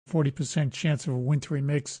40% chance of a wintry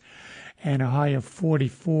mix, and a high of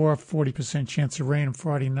 44, 40% chance of rain on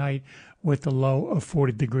Friday night with a low of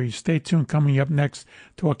 40 degrees. Stay tuned. Coming up next,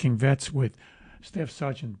 Talking Vets with Staff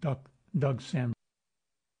Sergeant Doug Sandberg.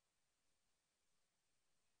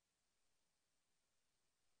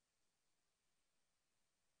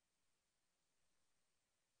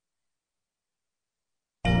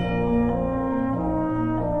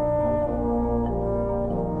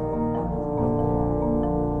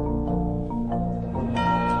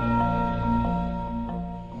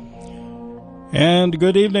 And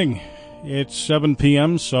good evening. It's 7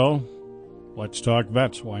 p.m., so let's talk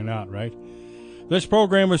vets. Why not, right? This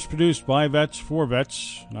program was produced by vets for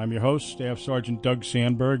vets. I'm your host, Staff Sergeant Doug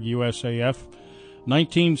Sandberg, USAF,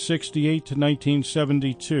 1968 to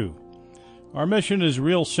 1972. Our mission is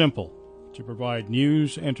real simple, to provide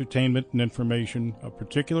news, entertainment, and information of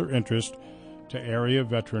particular interest to area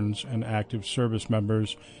veterans and active service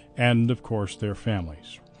members and, of course, their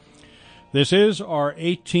families. This is our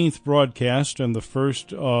 18th broadcast and the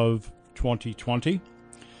first of 2020.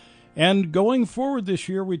 And going forward this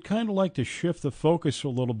year, we'd kind of like to shift the focus a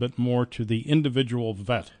little bit more to the individual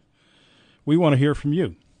vet. We want to hear from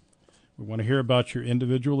you. We want to hear about your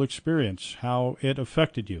individual experience, how it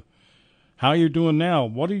affected you, how you're doing now,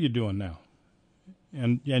 what are you doing now,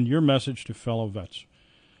 and your message to fellow vets.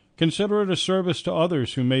 Consider it a service to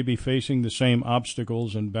others who may be facing the same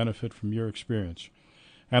obstacles and benefit from your experience.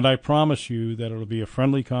 And I promise you that it'll be a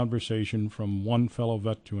friendly conversation from one fellow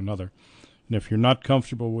vet to another. And if you're not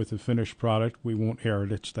comfortable with the finished product, we won't air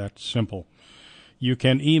it. It's that simple. You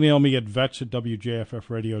can email me at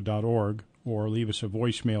vets@wjffradio.org or leave us a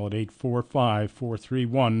voicemail at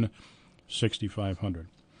 845-431-6500.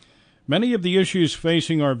 Many of the issues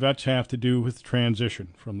facing our vets have to do with transition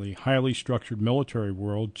from the highly structured military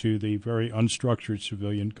world to the very unstructured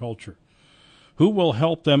civilian culture. Who will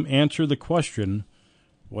help them answer the question,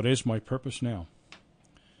 what is my purpose now?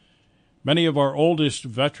 Many of our oldest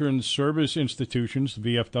veteran service institutions,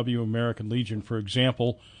 the VFW American Legion, for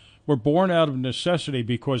example, were born out of necessity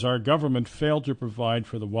because our government failed to provide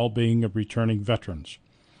for the well-being of returning veterans.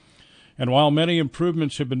 And while many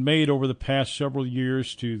improvements have been made over the past several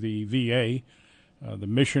years to the VA, the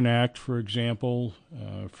Mission Act, for example,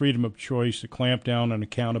 freedom of choice, the clampdown on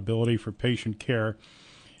accountability for patient care,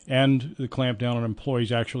 and the clampdown on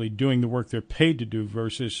employees actually doing the work they're paid to do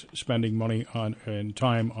versus spending money on and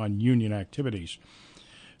time on union activities.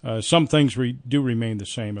 Some things do remain the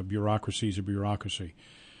same. A bureaucracy is a bureaucracy.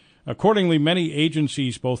 Accordingly, many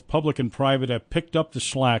agencies, both public and private, have picked up the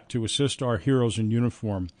slack to assist our heroes in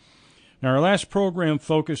uniform. Now, our last program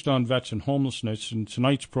focused on vets and homelessness, and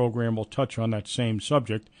tonight's program will touch on that same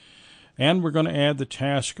subject. And we're going to add the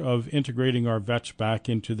task of integrating our vets back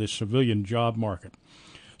into the civilian job market.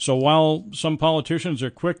 So while some politicians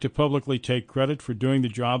are quick to publicly take credit for doing the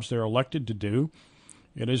jobs they're elected to do,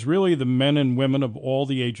 it is really the men and women of all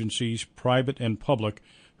the agencies, private and public,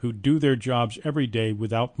 who do their jobs every day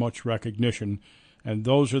without much recognition, and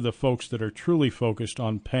those are the folks that are truly focused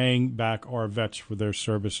on paying back our vets for their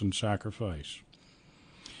service and sacrifice.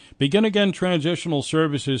 Begin Again Transitional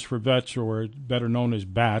Services for Vets, or better known as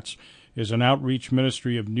BATS, is an outreach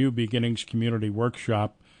ministry of New Beginnings Community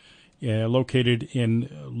Workshop located in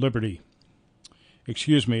Liberty.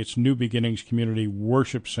 It's New Beginnings Community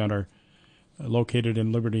Worship Center located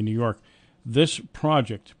in Liberty, New York. This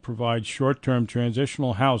project provides short-term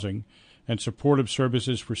transitional housing and supportive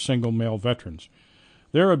services for single male veterans.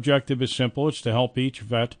 Their objective is simple. It's to help each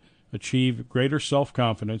vet achieve greater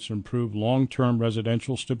self-confidence, improve long-term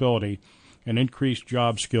residential stability, and increase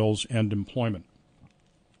job skills and employment.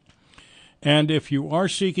 And if you are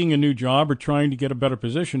seeking a new job or trying to get a better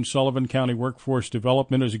position, Sullivan County Workforce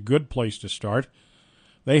Development is a good place to start.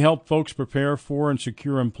 They help folks prepare for and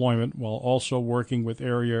secure employment while also working with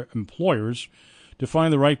area employers to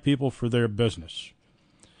find the right people for their business.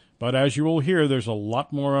 But as you will hear, there's a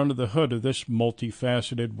lot more under the hood of this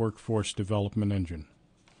multifaceted workforce development engine.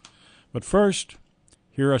 But first,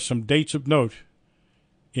 here are some dates of note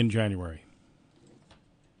in January.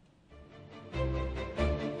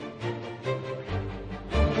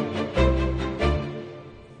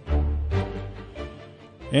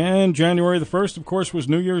 And January the 1st, of course, was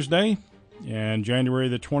New Year's Day. And January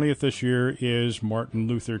the 20th this year is Martin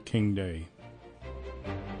Luther King Day.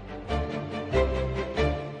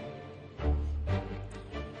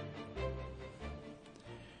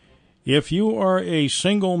 If you are a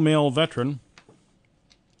single male veteran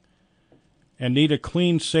and need a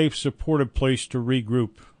clean, safe, supportive place to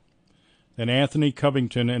regroup, then Anthony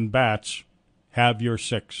Covington and BATS have your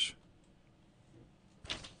six.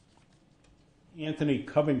 Anthony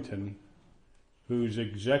Covington, who's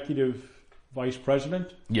executive vice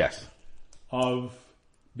president Yes. of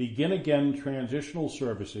Begin Again Transitional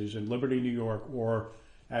Services in Liberty, New York, or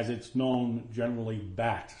as it's known generally,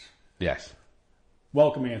 BATS. Yes.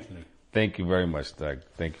 Welcome, Anthony. Thank you very much, Doug.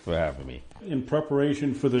 Thank you for having me. In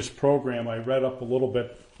preparation for this program, I read up a little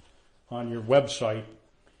bit on your website,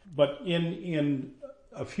 but in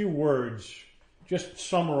a few words, just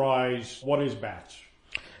summarize what is BATS.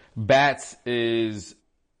 BATS is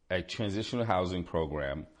a transitional housing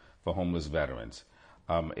program for homeless veterans.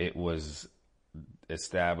 It was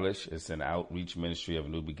established. It's an outreach ministry of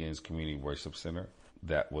New Beginnings Community Worship Center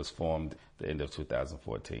that was formed the end of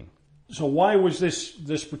 2014. So why was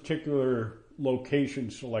this particular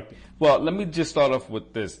location selected? Well, let me just start off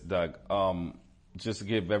with this, Doug. Just to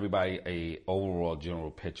give everybody a overall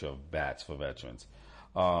general picture of BATS for veterans.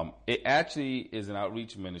 It actually is an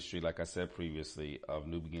outreach ministry, like I said previously, of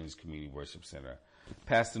New Beginnings Community Worship Center.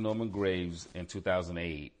 Pastor Norman Graves in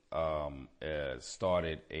 2008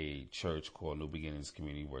 started a church called New Beginnings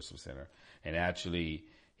Community Worship Center. And actually,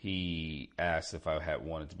 he asked if I had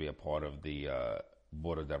wanted to be a part of the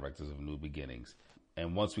board of directors of New Beginnings.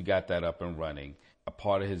 And once we got that up and running, a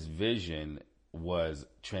part of his vision was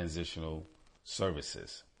transitional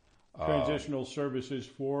services. Transitional services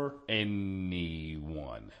for?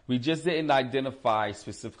 Anyone. We just didn't identify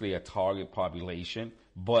specifically a target population,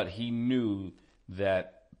 but he knew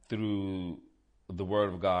that through the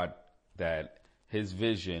Word of God that his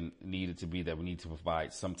vision needed to be that we need to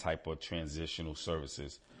provide some type of transitional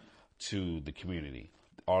services to the community.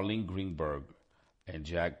 Arlene Greenberg and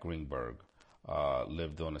Jack Greenberg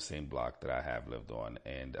lived on the same block that I have lived on,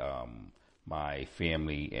 and my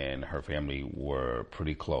family and her family were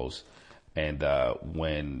pretty close. And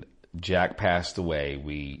when Jack passed away,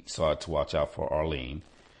 we started to watch out for Arlene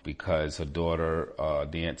because her daughter,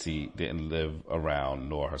 Nancy, didn't live around,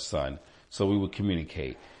 nor her son. So we would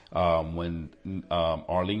communicate. When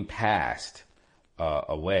Arlene passed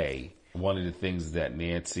away, one of the things that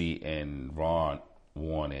Nancy and Ron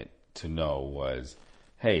wanted to know was,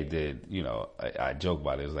 hey, I joke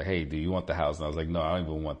about it. It was like, hey, do you want the house? And I was like, no, I don't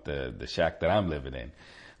even want the shack that I'm living in.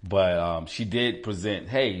 But she did present,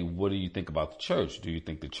 hey, what do you think about the church? Do you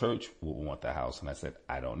think the church would want the house? And I said,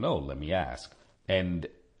 I don't know. Let me ask. And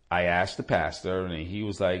I asked the pastor, and he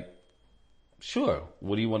was like, sure.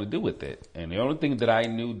 What do you want to do with it? And the only thing that I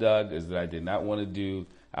knew, Doug, is that I did not want to do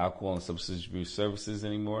alcohol and substance abuse services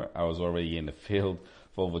anymore. I was already in the field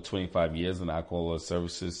for over 25 years in alcohol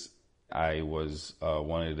services. I was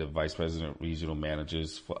one of the vice president regional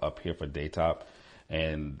managers up here for Daytop,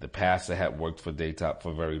 and the pastor had worked for Daytop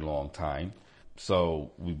for a very long time.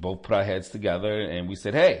 So we both put our heads together and we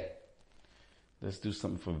said, hey, let's do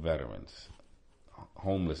something for veterans,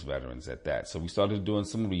 homeless veterans at that. So we started doing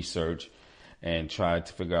some research and tried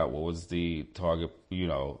to figure out what was the target,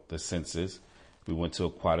 the census. We went to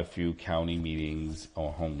quite a few county meetings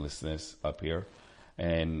on homelessness up here,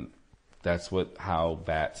 and that's how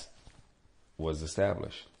BATS was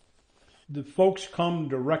established. Do folks come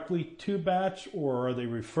directly to BATS, or are they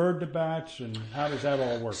referred to BATS, and how does that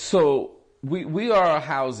all work? So we are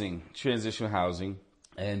transitional housing,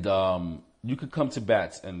 and you could come to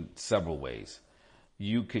BATS in several ways.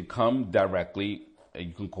 You could come directly.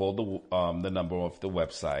 You can call the number off the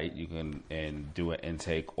website. You can and do an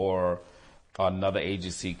intake, or another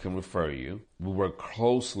agency can refer you. We work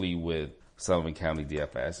closely with Sullivan County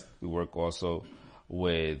DFS. We work also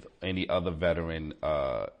with any other veteran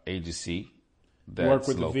agency. That's work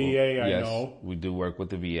with local. The VA, yes, I know. We do work with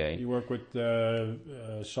the VA. You work with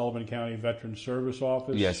the Sullivan County Veteran Service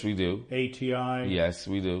Office? Yes, we do. ATI? Yes,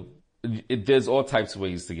 we do. There's all types of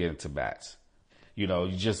ways to get into BATS. You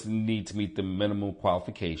just need to meet the minimum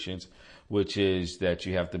qualifications, which is that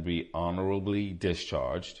you have to be honorably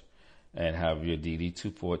discharged and have your DD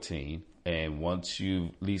 214. And once you've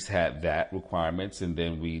at least had that requirements, and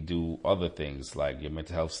then we do other things like your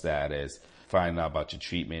mental health status, find out about your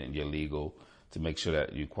treatment and your legal to make sure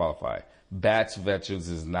that you qualify. BATS Veterans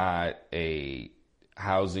is not a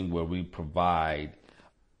housing where we provide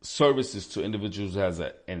services to individuals who has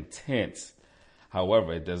an intent.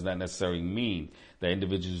 However, it does not necessarily mean that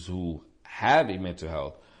individuals who have a mental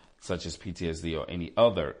health, such as PTSD or any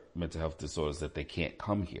other mental health disorders, that they can't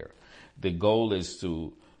come here. The goal is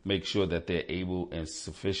to make sure that they're able and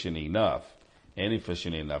sufficient enough and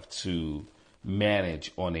efficient enough to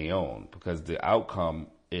manage on their own, because the outcome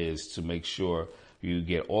is to make sure you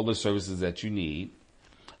get all the services that you need,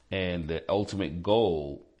 and the ultimate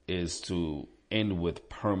goal is to end with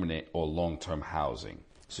permanent or long-term housing.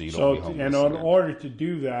 So you don't be homeless. And in order to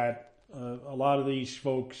do that, a lot of these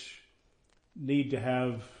folks need to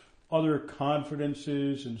have other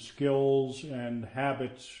confidences and skills and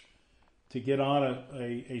habits to get on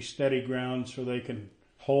a steady ground so they can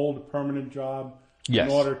hold a permanent job Yes.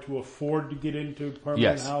 in order to afford to get into permanent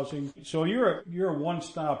Yes. housing. So you're a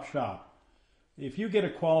one-stop shop. If you get a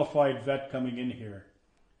qualified vet coming in here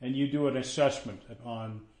and you do an assessment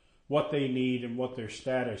on what they need and what their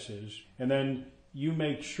status is, and then you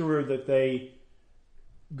make sure that they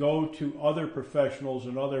go to other professionals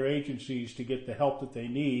and other agencies to get the help that they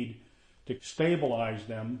need to stabilize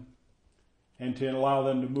them and to allow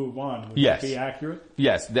them to move on. Would Yes. that be accurate?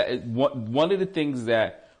 Yes, one of the things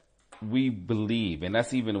that we believe, and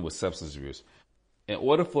that's even with substance abuse, in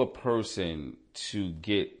order for a person to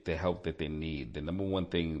get the help that they need, the number one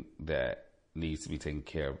thing that needs to be taken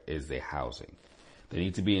care of is their housing. They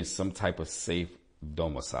need to be in some type of safe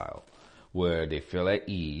domicile where they feel at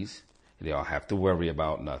ease. They don't have to worry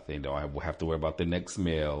about nothing. They don't have to worry about the next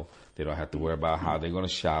meal. They don't have to worry about how they're going to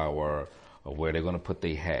shower or where they're going to put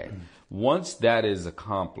their head. Once that is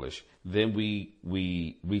accomplished, then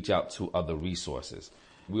we reach out to other resources.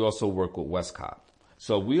 We also work with Westcott.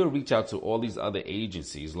 So we'll reach out to all these other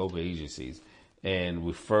agencies, local agencies, and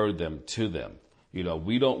refer them to them. You know,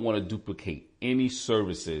 we don't want to duplicate any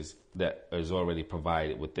services that is already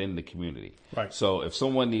provided within the community. Right. So if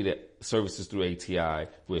someone needed services through ATI,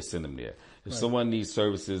 we'll send them there. If someone needs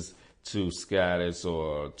services to SCADAS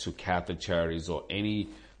or to Catholic Charities or any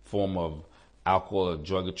form of alcohol or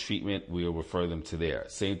drug treatment, we'll refer them to there.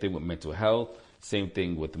 Same thing with mental health, same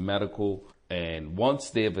thing with medical. And once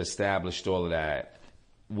they've established all of that,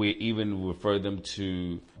 we even refer them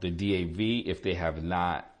to the DAV if they have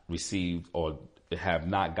not received or have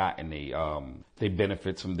not gotten the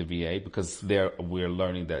benefits from the VA, because we're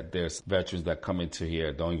learning that there's veterans that come into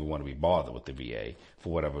here don't even want to be bothered with the VA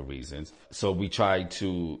for whatever reasons. So we try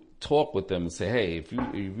to talk with them and say, hey, if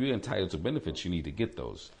you're entitled to benefits, you need to get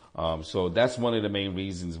those. So that's one of the main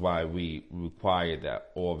reasons why we require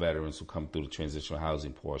that all veterans who come through the transitional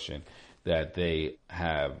housing portion, that they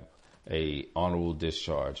have a honorable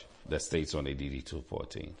discharge that states on their DD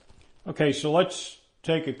 214. Okay, so let's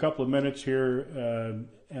take a couple of minutes here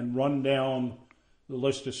and run down the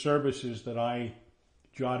list of services that I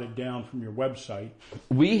jotted down from your website.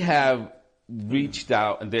 We have reached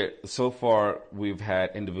out, and so far we've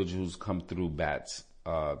had individuals come through BATS,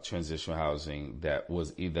 transitional housing, that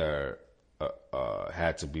was either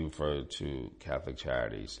had to be referred to Catholic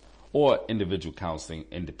Charities or individual counseling,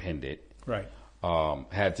 independent. Right.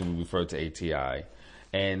 Had to be referred to ATI.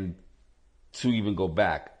 And to even go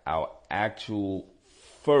back, our actual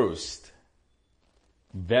first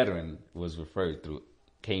veteran was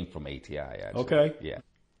came from ATI, actually. Okay. Yeah.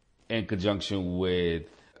 In conjunction with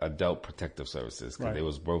Adult Protective Services, because Right. they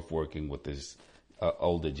was both working with this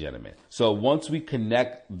older gentleman. So once we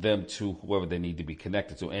connect them to whoever they need to be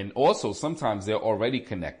connected to, and also sometimes they're already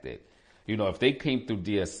connected. You know, if they came through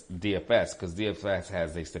DFS, because DFS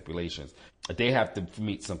has their stipulations, they have to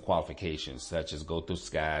meet some qualifications, such as go through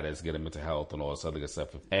SCADAS, get a mental health, and all this other good stuff.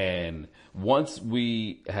 And once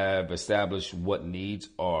we have established what needs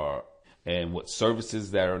are and what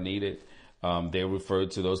services that are needed, they're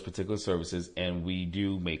referred to those particular services, and we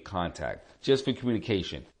do make contact just for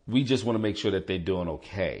communication. We just want to make sure that they're doing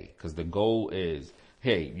okay, because the goal is,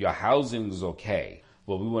 hey, your housing is okay,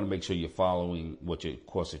 but we want to make sure you're following what your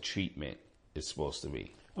course of treatment is supposed to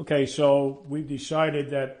be. Okay, so we've decided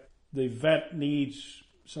that the vet needs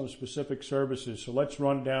some specific services. So let's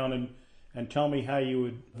run down and tell me how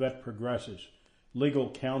vet progresses. Legal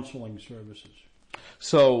counseling services.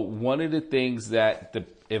 So one of the things that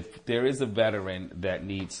if there is a veteran that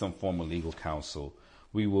needs some form of legal counsel,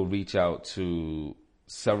 we will reach out to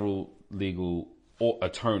several legal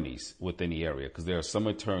attorneys within the area, because there are some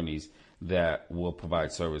attorneys that will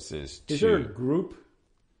provide services to. Is there a group?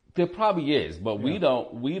 There probably is, but we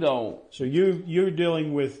don't. So you're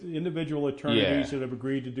dealing with individual attorneys Yeah. that have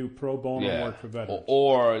agreed to do pro bono work for veterans.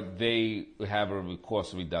 Or they have a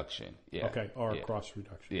cost reduction. Yeah. Okay, or a cost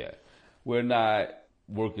reduction. Yeah. We're not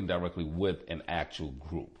working directly with an actual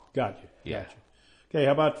group. Gotcha. Yeah. Gotcha. Okay,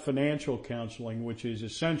 how about financial counseling, which is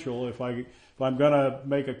essential if I'm going to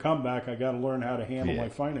make a comeback, I got to learn how to handle my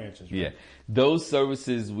finances. Right? Yeah. Those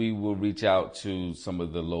services, we will reach out to some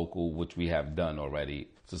of the local, which we have done already,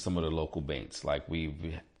 to some of the local banks. Like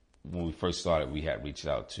when we first started, we had reached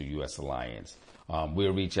out to U.S. Alliance.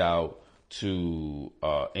 We'll reach out to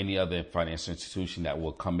any other financial institution that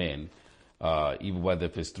will come in, even whether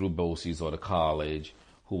if it's through BOCES or the college,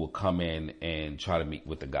 who will come in and try to meet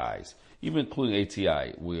with the guys, even including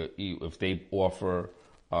ATI. If they offer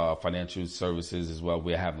financial services as well,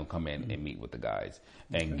 we'll have them come in and meet with the guys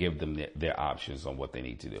and give them their options on what they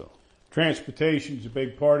need to do. Transportation's a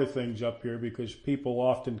big part of things up here because people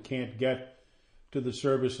often can't get to the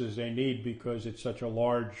services they need because it's such a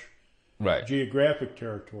large geographic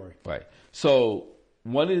territory. Right. So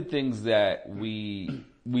one of the things that we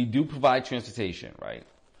do provide transportation, right?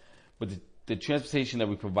 But the transportation that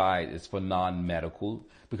we provide is for non-medical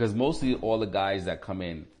because mostly all the guys that come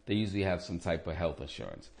in, they usually have some type of health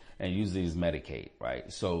insurance and usually is Medicaid,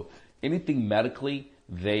 right? So anything medically,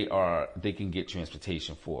 they can get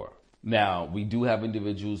transportation for. Now, we do have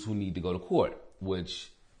individuals who need to go to court, which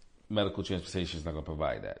medical transportation is not going to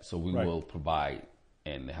provide that. So we will provide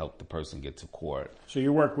and help the person get to court. So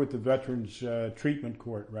you work with the Veterans Treatment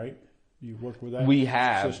Court, right? You work with that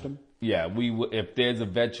system? Yeah, if there's a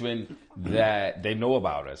veteran that they know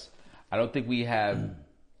about us, I don't think we have,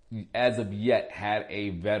 as of yet, had a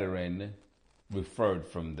veteran referred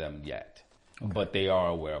from them yet. Okay. But they are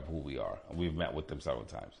aware of who we are. We've met with them several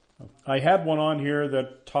times. I had one on here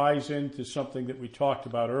that ties into something that we talked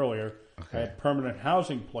about earlier, permanent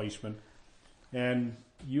housing placement. And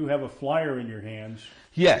you have a flyer in your hands.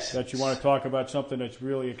 Yes. That you want to talk about something that's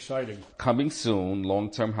really exciting. Coming soon,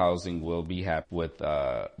 long-term housing will be happy with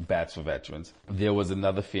Bats for Veterans. There was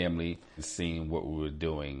another family seeing what we were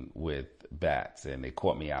doing with Bats, and they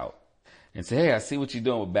caught me out and said, hey, I see what you're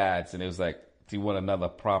doing with Bats. And it was like, do you want another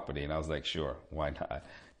property? And I was like, sure, why not?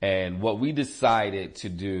 And what we decided to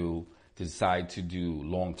do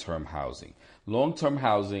long-term housing. Long-term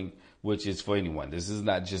housing, which is for anyone. This is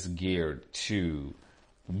not just geared to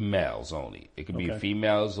males only. It could be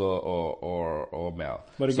females or male.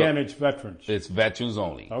 But again, it's veterans. It's veterans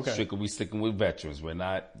only. Okay. Strictly, we sticking with veterans. We're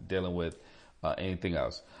not dealing with anything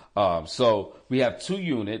else. So we have 2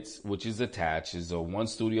 units, which is attached. It's a 1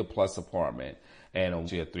 studio plus apartment and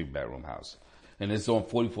a 3-bedroom house. And it's on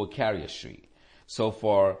 44 Carrier Street. So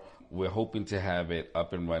far, we're hoping to have it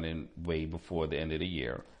up and running way before the end of the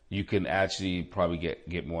year. You can actually probably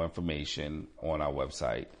get more information on our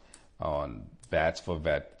website on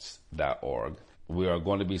batsforvets.org. We are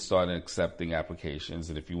going to be starting accepting applications,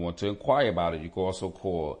 and if you want to inquire about it, you can also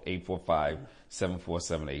call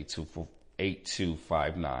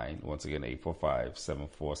 845-747-8259. Once again,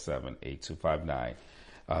 845-747-8259.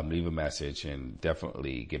 Leave a message and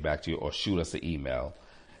definitely get back to you or shoot us an email,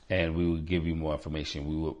 and we will give you more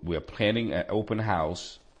information. We are planning an open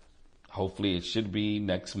house. Hopefully it should be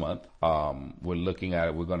next month. We're looking at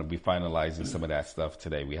it. We're going to be finalizing some of that stuff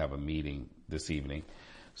today. We have a meeting this evening.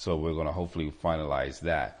 So we're going to hopefully finalize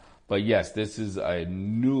that. But yes, this is a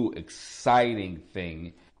new, exciting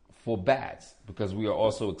thing for Bats because we are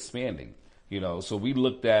also expanding. So we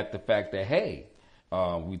looked at the fact that, hey,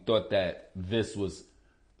 we thought that this was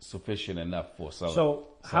sufficient enough for some. So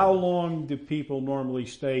how long do people normally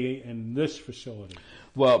stay in this facility?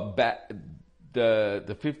 Well,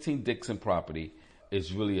 the 15 Dixon property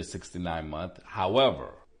is really a 69-month. However,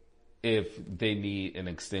 if they need an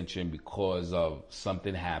extension because of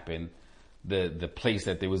something happened, the place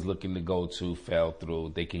that they was looking to go to fell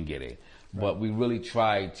through, they can get it. Right. But we really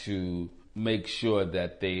try to make sure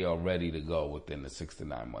that they are ready to go within the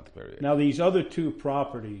 69-month period. Now, these other 2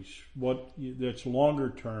 properties, that's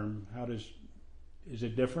longer term, is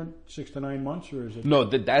it different, 6 to 9 months, or is it? No,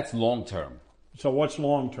 that's long term. So what's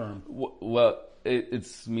long term? Well,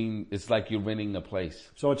 it's like you're renting a place.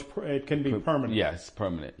 So it can be permanent. Yes,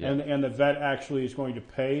 permanent. Yeah. And the vet actually is going to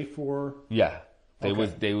pay for. Yeah, they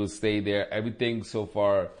will stay there. Everything so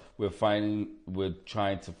far we're trying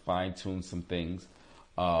to fine tune some things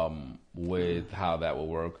with how that will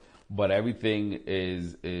work, but everything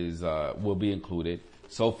will be included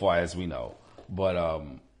so far as we know. But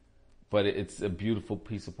it's a beautiful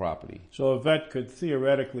piece of property. So a vet could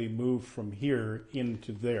theoretically move from here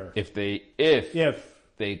into there if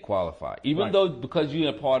they qualify. Even though because you're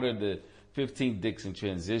a part of the 15 Dixon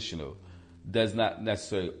transitional, does not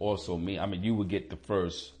necessarily also mean. I mean, you would get the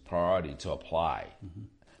first priority to apply,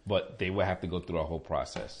 but they would have to go through a whole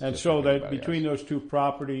process. And so that between those 2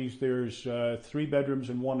 properties, there's 3 bedrooms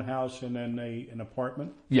in one house and then an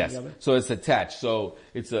apartment. Yes, so it's attached. So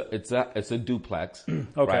it's a duplex,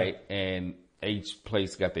 right? And each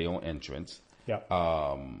place got their own entrance. Yeah.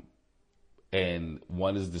 And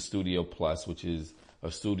one is the studio plus, which is a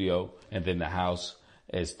studio, and then the house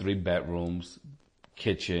is 3 bedrooms,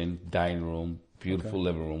 kitchen, dining room, beautiful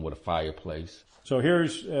living room with a fireplace. So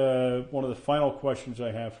here's one of the final questions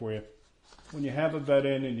I have for you. When you have a vet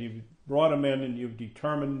in and you've brought them in and you've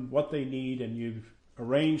determined what they need and you've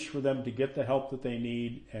arranged for them to get the help that they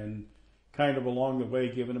need and kind of along the way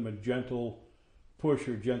given them a gentle push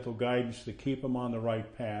or gentle guidance to keep them on the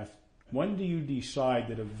right path, when do you decide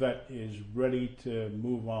that a vet is ready to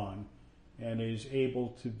move on and is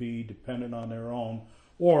able to be dependent on their own?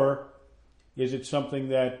 Or Is it something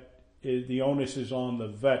that the onus is on the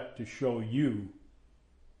vet to show you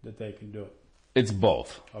that they can do it? It's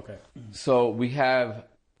both. Okay. So we have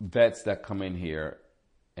vets that come in here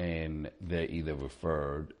and they're either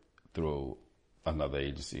referred through another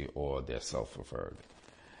agency or they're self-referred.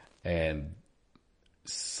 And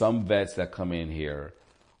some vets that come in here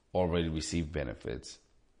already receive benefits.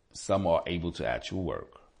 Some are able to actually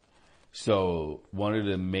work. So one of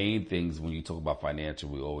the main things when you talk about financial,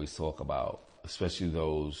 we always talk about, especially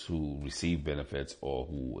those who receive benefits or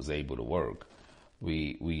who was able to work,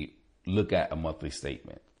 we look at a monthly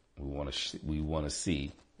statement. We want to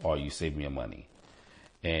see, are you saving your money?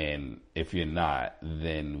 And if you're not,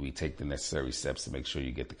 then we take the necessary steps to make sure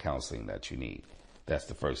you get the counseling that you need. That's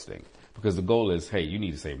the first thing. Because the goal is, hey, you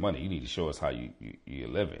need to save money. You need to show us how you're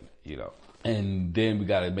living, you know. And then we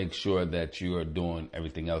got to make sure that you are doing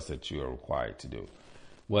everything else that you are required to do.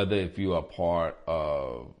 Whether if you are part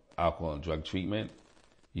of alcohol and drug treatment,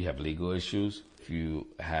 you have legal issues, if you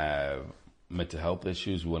have mental health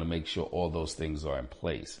issues, we want to make sure all those things are in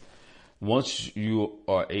place. Once you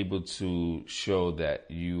are able to show that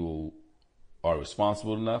you are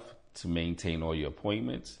responsible enough to maintain all your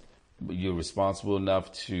appointments, you're responsible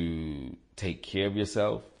enough to take care of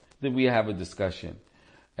yourself, then we have a discussion.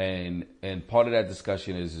 And part of that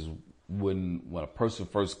discussion is when a person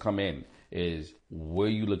first come in is, where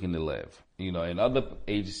are you looking to live? You know, in other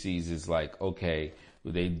agencies, it's like, okay,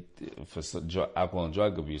 for alcohol and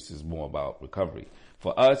drug abuse is more about recovery.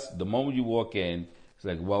 For us, the moment you walk in, it's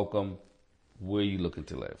like, welcome, where are you looking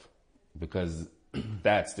to live? Because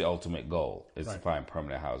that's the ultimate goal, is to find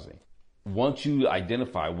permanent housing. Once you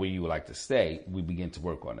identify where you would like to stay, we begin to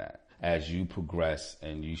work on that. As you progress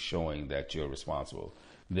and you showing that you're responsible,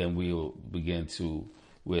 then we'll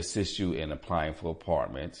assist you in applying for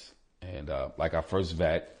apartments. And like our first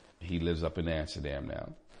vet, he lives up in Amsterdam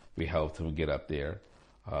now. We helped him get up there.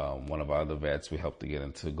 One of our other vets, we helped to get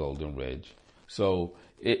into Golden Ridge. So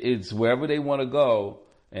it's wherever they want to go.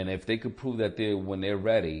 And if they could prove that when they're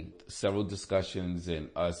ready, several discussions and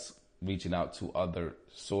us reaching out to other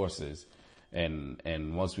sources.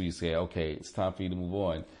 And once we say, okay, it's time for you to move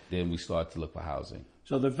on, then we start to look for housing.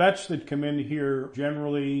 So the vets that come in here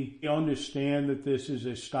generally understand that this is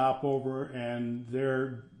a stopover and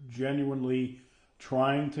they're genuinely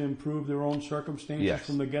trying to improve their own circumstances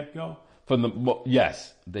from the get-go?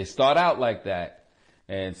 Yes. They start out like that.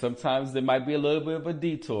 And sometimes there might be a little bit of a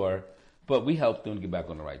detour, but we help them get back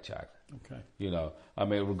on the right track. Okay. You know, I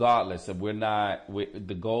mean, regardless, if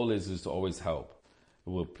the goal is to always help.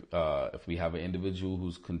 If we have an individual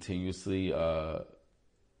who's continuously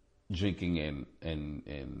drinking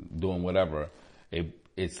and doing whatever,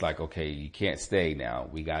 it's like, okay, you can't stay now.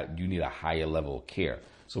 You need a higher level of care.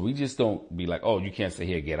 So we just don't be like, oh, you can't stay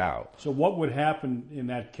here, get out. So what would happen in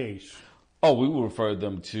that case? Oh, we will refer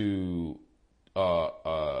them to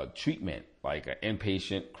treatment, like an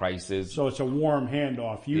inpatient crisis. So it's a warm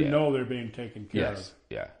handoff. You know they're being taken care of.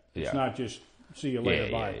 Yeah. It's not just see you later,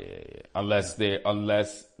 bye. Yeah.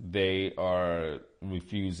 Unless they are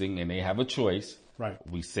refusing and they have a choice. Right.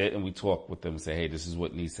 We sit and we talk with them and say, hey, this is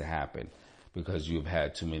what needs to happen because you've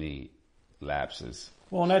had too many lapses.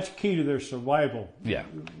 Well, and that's key to their survival. Yeah.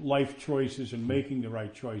 Life choices and making the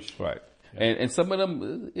right choice. Right. Yeah. And some of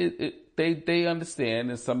them, they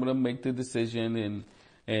understand, and some of them make the decision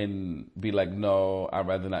and be like, no, I'd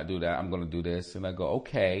rather not do that. I'm going to do this. And I go,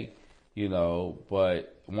 okay, you know,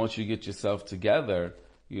 but once you get yourself together,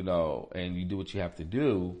 you know, and you do what you have to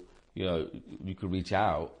do, you know, you could reach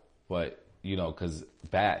out, but, you know, because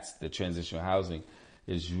BATS, the transitional housing,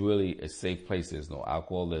 is really a safe place. There's no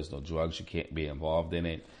alcohol, there's no drugs. You can't be involved in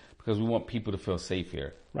it because we want people to feel safe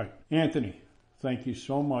here. Right. Anthony, thank you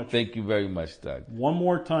so much. Thank you very much, Doug. One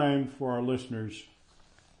more time for our listeners,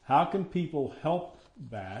 how can people help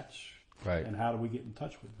BATS? Right. And how do we get in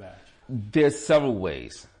touch with BATS? There's several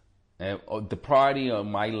ways. And the priority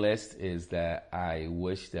on my list is that I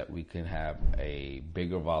wish that we can have a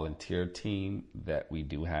bigger volunteer team that we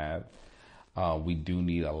do have. We do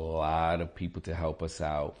need a lot of people to help us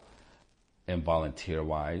out and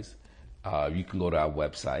volunteer-wise. You can go to our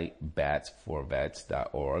website,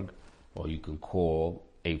 batsforvets.org, or you can call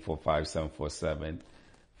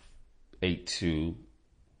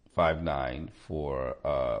 845-747-8259 for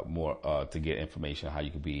more to get information on how you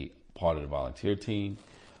can be part of the volunteer team.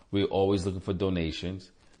 We're always looking for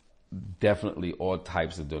donations. Definitely all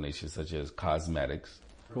types of donations, such as cosmetics,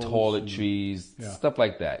 toiletries, stuff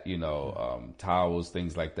like that, you know, towels,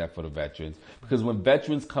 things like that for the veterans. Because when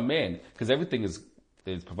veterans come in, because everything is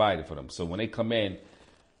provided for them. So when they come in,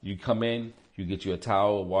 you get your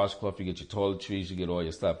towel, washcloth, you get your toiletries, you get all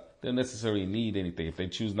your stuff. they don't necessarily need anything. If they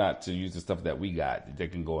choose not to use the stuff that we got, they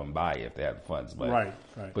can go and buy it if they have the funds. But, right.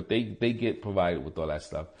 But they get provided with all that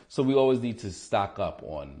stuff. So we always need to stock up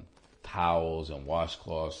on towels and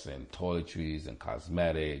washcloths and toiletries and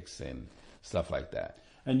cosmetics and stuff like that.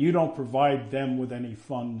 And you don't provide them with any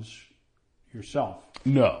funds yourself?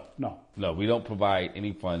 No, we don't provide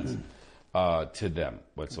any funds to them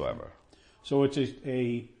whatsoever. So it's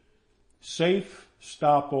a safe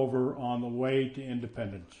stopover on the way to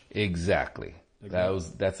independence. Exactly.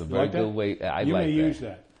 That's a very good way. You may use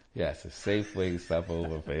that. Yes, a safe way to stop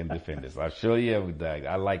over for independence. I'll show you, Doug.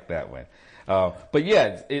 I like that one. But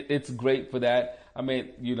yeah, it's great for that. I mean,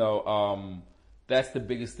 that's the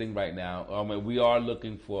biggest thing right now. I mean, we are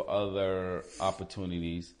looking for other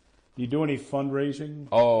opportunities. Do you do any fundraising?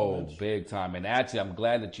 Oh, events? Big time. And actually, I'm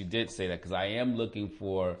glad that you did say that because I am looking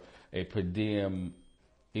for a per diem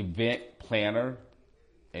event planner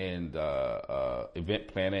and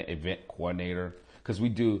event coordinator. Because we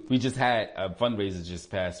just had a fundraiser just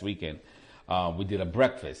past weekend. We did a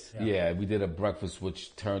breakfast. Yeah, we did a breakfast,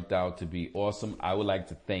 which turned out to be awesome. I would like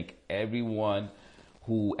to thank everyone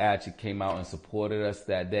who actually came out and supported us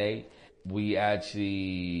that day. We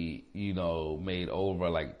actually, made over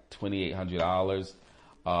like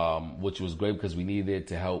 $2,800, which was great because we needed it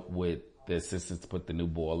to help with the assistance to put the new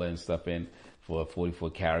boiler and stuff in for a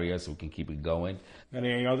 40-foot carrier so we can keep it going.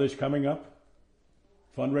 Any others coming up?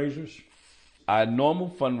 Fundraisers? Our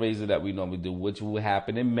normal fundraiser that we normally do, which will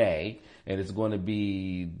happen in May, and it's going to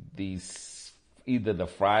be either the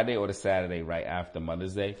Friday or the Saturday right after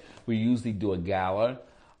Mother's Day. We usually do a gala,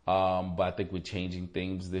 but I think we're changing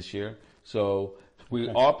things this year. So we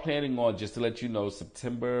are planning on, just to let you know,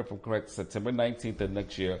 September 19th of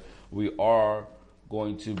next year, we are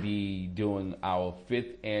going to be doing our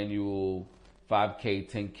 5th annual 5K,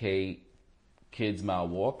 10K Kids Mile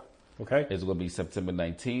Walk. Okay. It's going to be September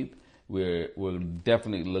 19th. We're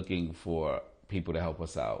definitely looking for people to help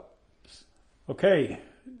us out. Okay,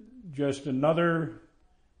 just another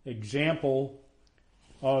example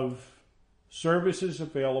of services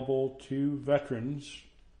available to veterans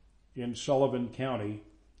in Sullivan County.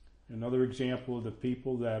 Another example of the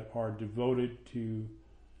people that are devoted to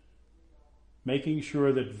making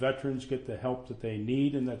sure that veterans get the help that they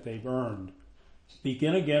need and that they've earned.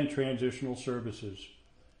 Begin Again Transitional Services,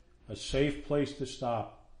 a safe place to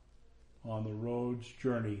stop on the road's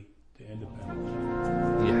journey to independence.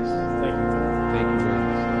 Yes. Thank you. Thank you very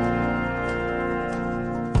much.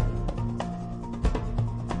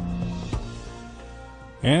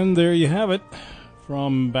 And there you have it.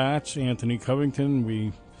 From BATS, Anthony Covington,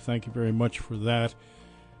 we thank you very much for that.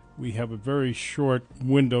 We have a very short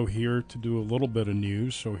window here to do a little bit of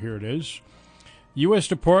news, so here it is. U.S.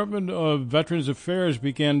 Department of Veterans Affairs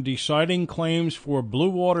began deciding claims for Blue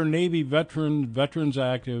Water Navy Veterans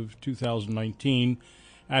Act of 2019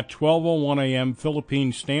 at 12:01 a.m.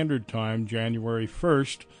 Philippine Standard Time, January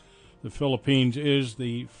 1st. The Philippines is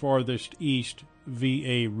the farthest east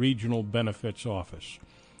VA Regional Benefits Office.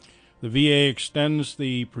 The VA extends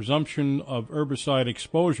the presumption of herbicide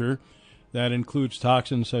exposure that includes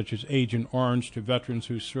toxins such as Agent Orange to veterans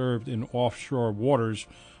who served in offshore waters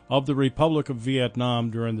of the Republic of Vietnam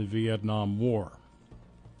during the Vietnam War.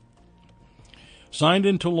 Signed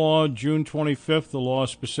into law June 25th, the law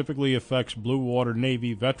specifically affects Blue Water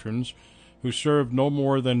Navy veterans who served no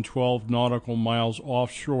more than 12 nautical miles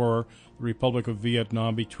offshore the Republic of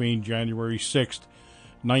Vietnam between January 6,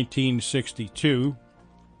 1962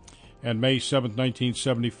 and May 7,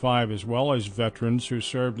 1975, as well as veterans who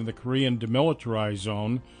served in the Korean Demilitarized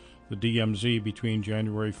Zone, the DMZ, between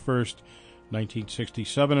January 1st,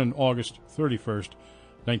 1967 and August 31st,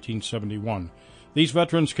 1971. These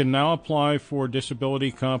veterans can now apply for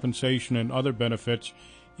disability compensation and other benefits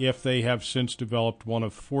if they have since developed one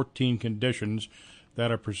of 14 conditions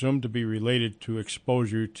that are presumed to be related to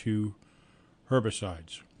exposure to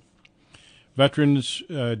herbicides. Veterans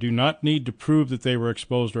do not need to prove that they were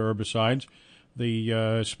exposed to herbicides.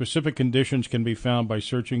 The specific conditions can be found by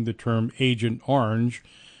searching the term Agent Orange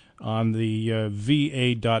on the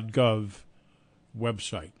va.gov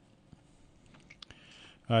website.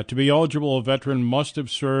 To be eligible, a veteran must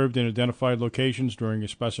have served in identified locations during a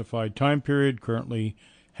specified time period, currently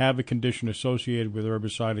have a condition associated with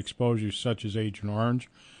herbicide exposure such as Agent Orange.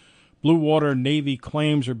 Blue Water Navy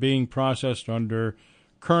claims are being processed under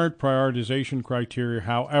current prioritization criteria.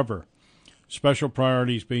 However, special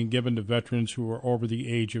priority is being given to veterans who are over the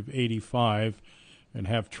age of 85 and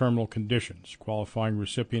have terminal conditions. Qualifying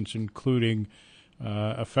recipients including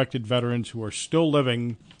affected veterans who are still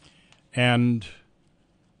living and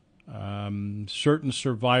certain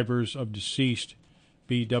survivors of deceased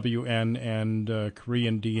SBWN, and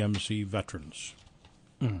Korean DMZ veterans.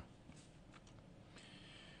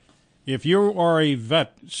 If you are a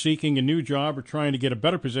vet seeking a new job or trying to get a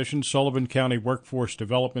better position, Sullivan County Workforce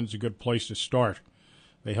Development is a good place to start.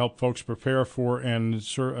 They help folks prepare for and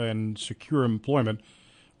secure employment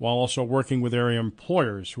while also working with area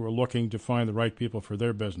employers who are looking to find the right people for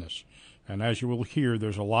their business. And as you will hear,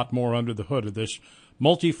 there's a lot more under the hood of this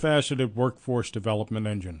multifaceted workforce development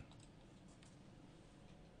engine.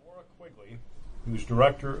 Laura Quigley, who's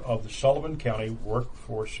director of the Sullivan County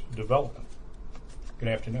Workforce Development. Good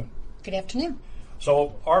afternoon. Good afternoon.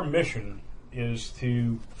 So our mission is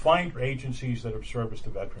to find agencies that have service to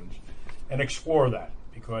veterans and explore that,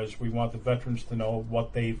 because we want the veterans to know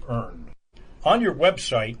what they've earned. On your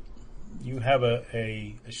website, you have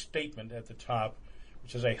a statement at the top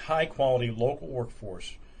which says a high-quality local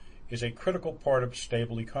workforce is a critical part of a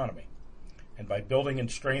stable economy. And by building and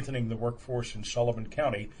strengthening the workforce in Sullivan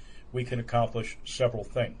County, we can accomplish several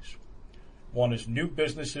things. One is new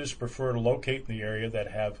businesses prefer to locate in the area that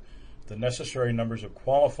have the necessary numbers of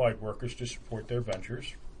qualified workers to support their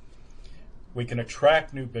ventures. We can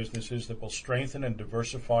attract new businesses that will strengthen and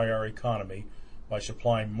diversify our economy by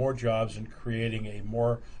supplying more jobs and creating a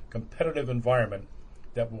more competitive environment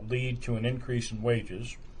that will lead to an increase in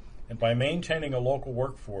wages. And by maintaining a local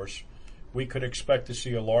workforce, we could expect to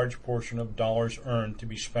see a large portion of dollars earned to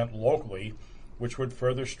be spent locally, which would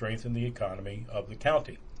further strengthen the economy of the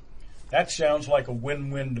county. That sounds like a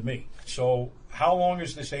win-win to me. So how long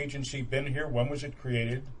has this agency been here? When was it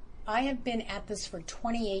created? I have been at this for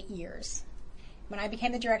 28 years. When I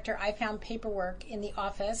became the director, I found paperwork in the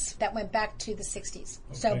office that went back to the 60s. Okay.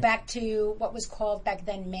 So back to what was called back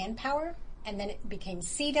then Manpower, and then it became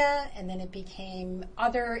CETA, and then it became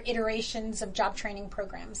other iterations of job training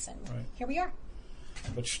programs, and Here we are.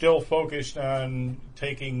 But still focused on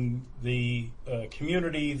taking the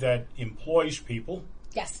community that employs people.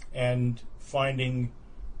 Yes. And finding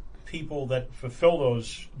people that fulfill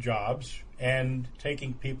those jobs and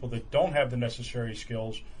taking people that don't have the necessary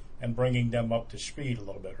skills and bringing them up to speed a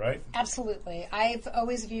little bit, right? Absolutely. I've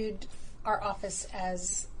always viewed our office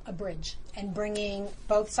as a bridge and bringing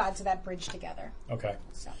both sides of that bridge together. Okay.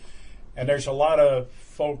 So. And there's a lot of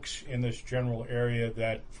folks in this general area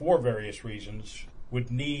that, for various reasons,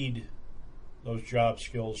 would need those job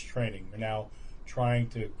skills training. They're now trying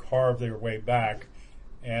to carve their way back.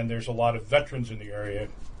 And there's a lot of veterans in the area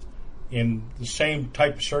in the same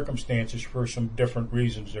type of circumstances for some different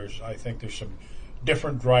reasons. I think there's some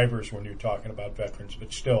different drivers when you're talking about veterans,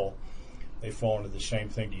 but still, they fall into the same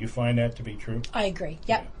thing. Do you find that to be true? I agree.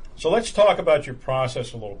 Yep. Yeah. So let's talk about your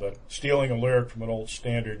process a little bit. Stealing a lyric from an old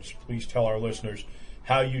standard, please tell our listeners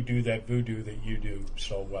how you do that voodoo that you do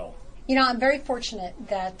so well. You know, I'm very fortunate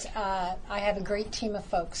that I have a great team of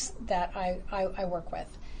folks that I work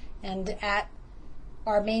with. And at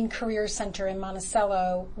our main career center in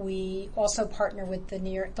Monticello, we also partner with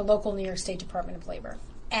the local New York State Department of Labor.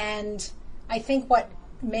 And I think what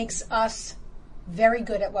makes us very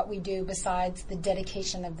good at what we do, besides the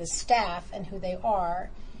dedication of the staff and who they are,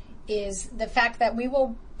 is the fact that we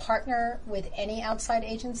will partner with any outside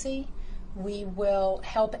agency. We will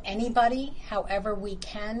help anybody however we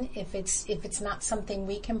can. If it's not something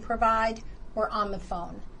we can provide, we're on the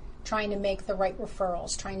phone, trying to make the right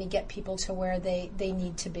referrals, trying to get people to where they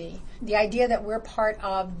need to be. The idea that we're part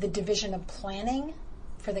of the Division of Planning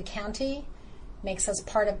for the county makes us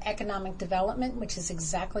part of economic development, which is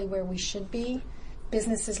exactly where we should be.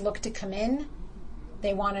 Businesses look to come in.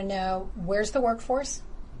 They want to know where's the workforce,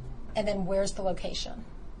 and then where's the location.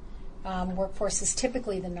 Workforce is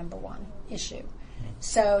typically the number one issue.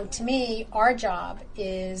 So to me, our job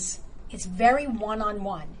is it's very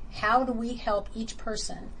one-on-one. How do we help each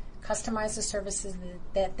person customize the services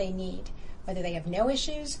that they need, whether they have no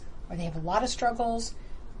issues or they have a lot of struggles,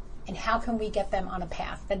 and how can we get them on a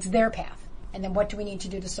path that's their path? And then what do we need to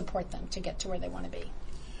do to support them to get to where they want to be?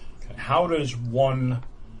 Okay. How does one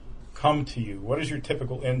come to you? What is your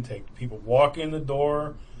typical intake? Do people walk in the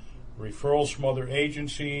door, referrals from other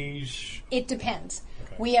agencies? It depends.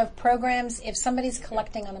 Okay. We have programs, if somebody's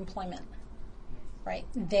collecting unemployment, right,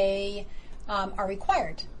 they are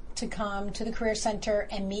required to come to the Career Center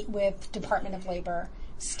and meet with Department of Labor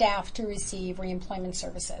staff to receive reemployment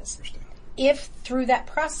services. If through that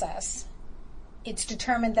process it's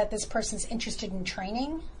determined that this person's interested in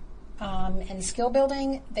training and skill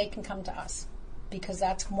building, they can come to us, because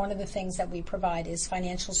that's one of the things that we provide is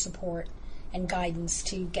financial support and guidance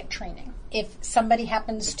to get training. If somebody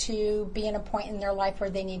happens to be in a point in their life where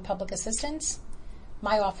they need public assistance,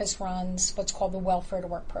 my office runs what's called the Welfare to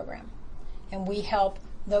Work program, and we help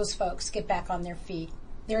those folks get back on their feet.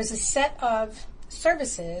 There's a set of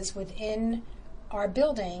services within our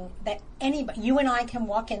building that anybody, you and I can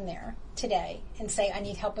walk in there today and say, I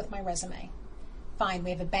need help with my resume. Fine, we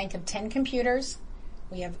have a bank of 10 computers.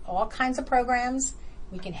 We have all kinds of programs.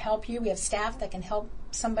 We can help you. We have staff that can help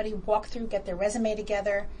somebody walk through, get their resume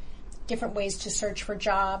together, different ways to search for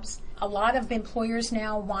jobs. A lot of employers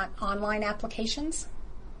now want online applications,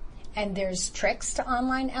 and there's tricks to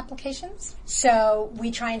online applications. So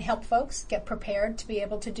we try and help folks get prepared to be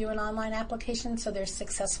able to do an online application so they're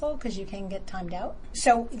successful, because you can get timed out.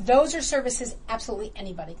 So those are services absolutely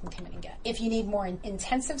anybody can come in and get. If you need more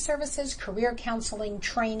intensive services, career counseling,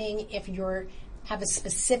 training, if you have a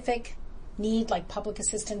specific need like public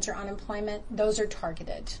assistance or unemployment, those are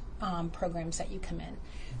targeted programs that you come in.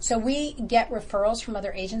 So we get referrals from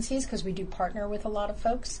other agencies because we do partner with a lot of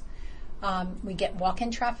folks. We get walk-in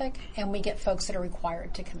traffic, and we get folks that are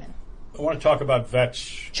required to come in. I want to talk about vets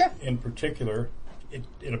Sure. in particular.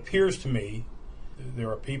 It appears to me there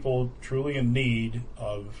are people truly in need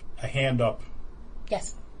of a hand up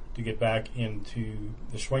Yes. to get back into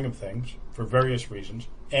the swing of things for various reasons.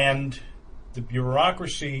 And the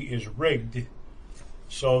bureaucracy is rigged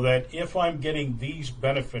so that if I'm getting these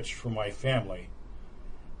benefits for my family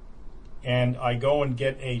and I go and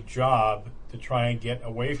get a job to try and get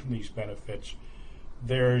away from these benefits,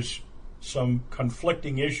 there's some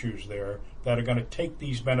conflicting issues there that are going to take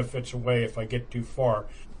these benefits away if I get too far.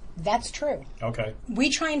 That's true. Okay. We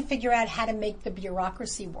try and figure out how to make the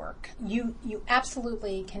bureaucracy work. You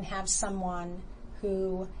absolutely can have someone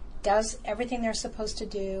who does everything they're supposed to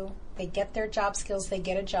do. They get their job skills, they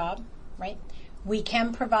get a job, right? We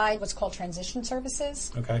can provide what's called transition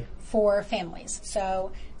services for families.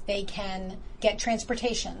 So they can get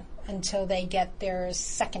transportation until they get their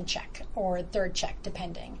second check or third check,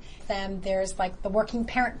 depending. Then there's like the working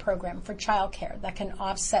parent program for childcare that can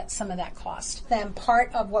offset some of that cost. Then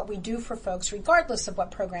part of what we do for folks, regardless of what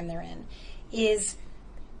program they're in, is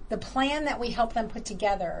the plan that we help them put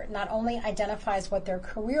together not only identifies what their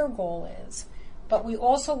career goal is, but we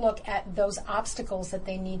also look at those obstacles that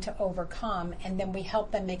they need to overcome, and then we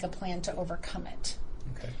help them make a plan to overcome it.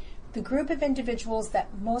 Okay. The group of individuals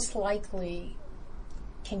that most likely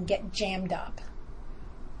can get jammed up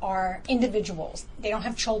are individuals. They don't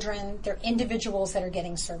have children. They're individuals that are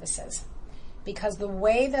getting services. Because the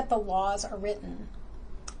way that the laws are written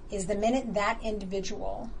is the minute that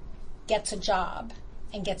individual gets a job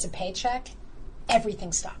and gets a paycheck,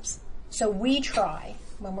 everything stops. So we try,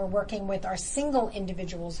 when we're working with our single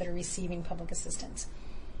individuals that are receiving public assistance,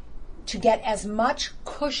 to get as much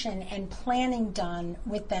cushion and planning done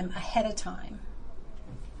with them ahead of time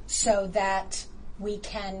so that we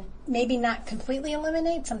can maybe not completely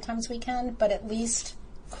eliminate, sometimes we can, but at least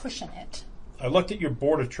cushion it. I looked at your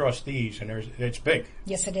board of trustees, and it's big.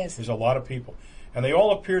 Yes, it is. There's a lot of people. And they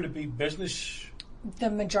all appear to be business.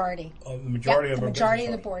 The majority. The majority Yep, of the our majority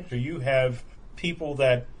business of the board. So you have people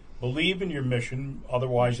that believe in your mission,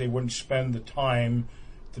 otherwise they wouldn't spend the time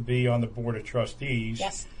to be on the board of trustees.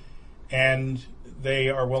 Yes. And they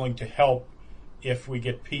are willing to help if we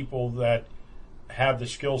get people that have the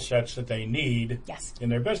skill sets that they need Yes. in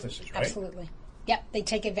their businesses, right? Absolutely. Yep, they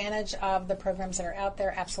take advantage of the programs that are out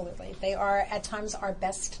there, absolutely. They are, at times, our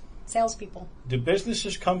best salespeople. Do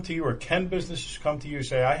businesses come to you, or can businesses come to you and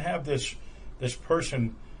say, I have this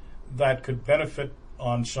person that could benefit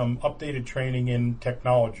on some updated training in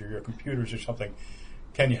technology or computers or something.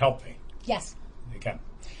 Can you help me? Yes. You can.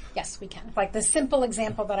 Yes, we can. Like the simple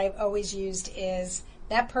example that I've always used is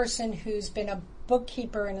that person who's been a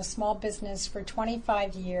bookkeeper in a small business for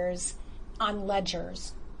 25 years on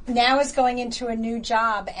ledgers now is going into a new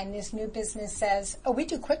job, and this new business says, oh, we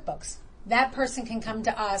do QuickBooks. That person can come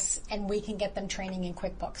to us and we can get them training in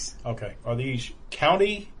QuickBooks. Okay. Are these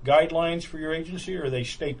county guidelines for your agency, or are they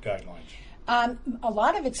state guidelines? A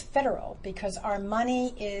lot of it's federal because our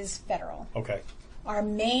money is federal. Okay. Our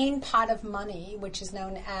main pot of money, which is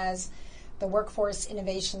known as the Workforce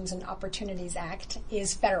Innovations and Opportunities Act,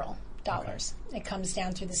 is federal dollars. Okay. It comes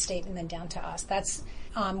down through the state and then down to us. That's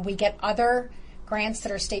we get other grants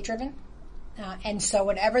that are state-driven, and so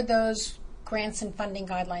whatever those grants and funding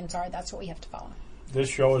guidelines are, that's what we have to follow. This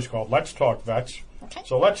show is called Let's Talk Vets. Okay.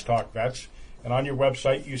 So let's talk vets. And on your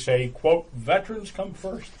website you say, quote, veterans come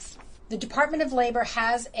first. The Department of Labor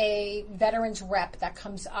has a veterans rep that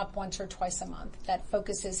comes up once or twice a month that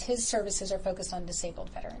focuses, his services are focused on disabled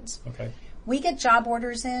veterans. Okay. We get job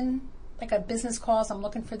orders in, like a business calls, I'm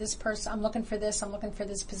looking for this person, I'm looking for this, I'm looking for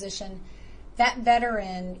this position. That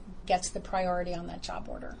veteran gets the priority on that job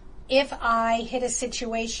order. If I hit a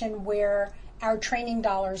situation where our training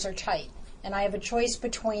dollars are tight and I have a choice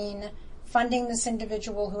between funding this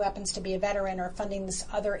individual who happens to be a veteran or funding this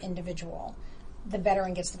other individual, the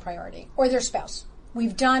veteran gets the priority, or their spouse.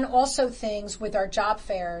 We've done also things with our job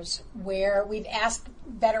fairs where we've asked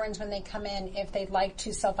veterans when they come in if they'd like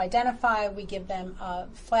to self-identify. We give them a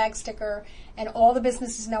flag sticker, and all the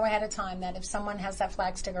businesses know ahead of time that if someone has that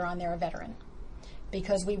flag sticker on, they're a veteran,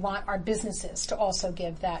 because we want our businesses to also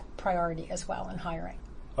give that priority as well in hiring.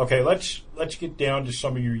 Okay, let's get down to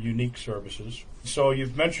some of your unique services. So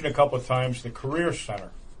you've mentioned a couple of times the Career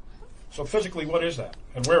Center. So physically, what is that,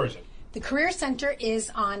 and where is it? The Career Center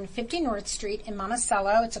is on 50 North Street in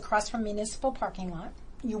Monticello. It's across from Municipal Parking Lot.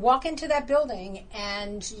 You walk into that building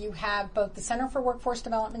and you have both the Center for Workforce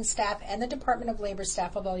Development staff and the Department of Labor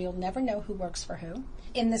staff, although you'll never know who works for who.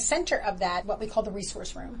 In the center of that, what we call the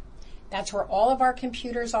resource room. That's where all of our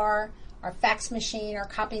computers are, our fax machine, our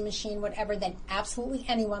copy machine, whatever. Then absolutely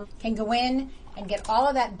anyone can go in and get all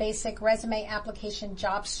of that basic resume application,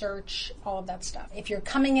 job search, all of that stuff. If you're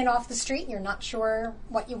coming in off the street and you're not sure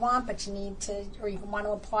what you want, but you need to, or you want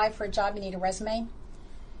to apply for a job, you need a resume,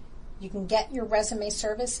 you can get your resume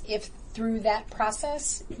service. If through that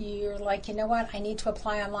process you're like, you know what, I need to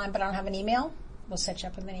apply online, but I don't have an email, we'll set you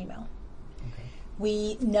up with an email. Okay.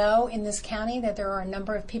 We know in this county that there are a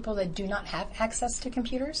number of people that do not have access to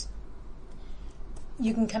computers.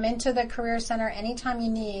 You can come into the Career Center anytime you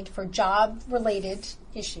need for job-related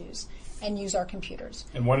issues and use our computers.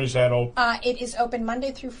 And when is that open? It is open Monday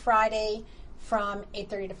through Friday from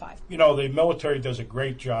 8:30 to 5. You know, the military does a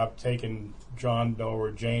great job taking John Doe or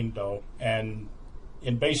Jane Doe, and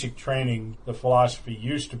in basic training, the philosophy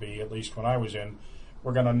used to be, at least when I was in,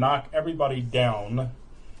 we're going to knock everybody down.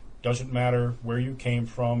 Doesn't matter where you came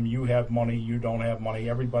from, you have money, you don't have money,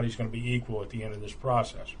 everybody's going to be equal at the end of this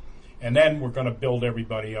process. And then we're going to build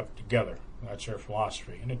everybody up together. That's their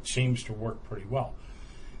philosophy, and it seems to work pretty well.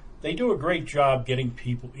 They do a great job getting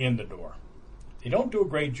people in the door. They don't do a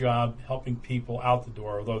great job helping people out the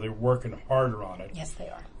door, although they're working harder on it. Yes, they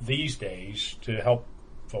are. These days to help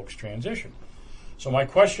folks transition. So my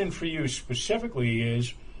question for you specifically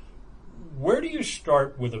is, where do you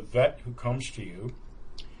start with a vet who comes to you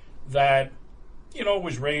that, you know,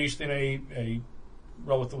 was raised in a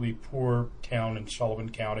relatively poor town in Sullivan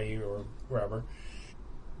County or wherever,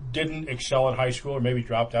 didn't excel at high school or maybe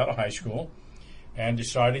dropped out of high school and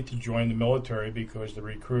decided to join the military because the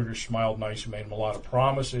recruiter smiled nice and made him a lot of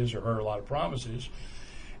promises or her a lot of promises,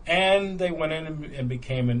 and they went in and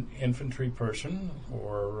became an infantry person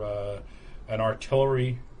or an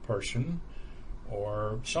artillery person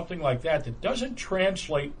or something like that that doesn't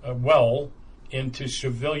translate well into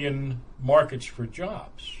civilian markets for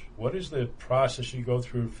jobs. What is the process you go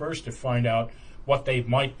through first to find out what they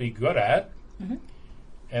might be good at,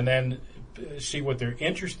 and then see what they're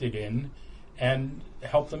interested in and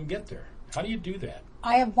help them get there? How do you do that?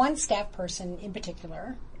 I have one staff person in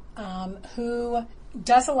particular who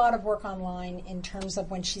does a lot of work online in terms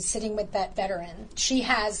of when she's sitting with that veteran. She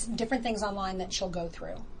has different things online that she'll go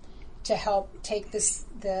through to help take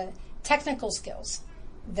the technical skills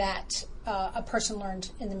that a person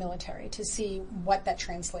learned in the military to see what that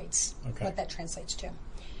translates, to.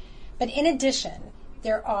 But in addition,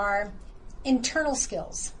 there are internal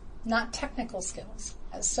skills, not technical skills.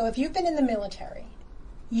 So if you've been in the military,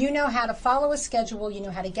 you know how to follow a schedule, you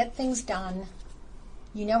know how to get things done,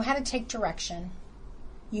 you know how to take direction,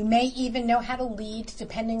 you may even know how to lead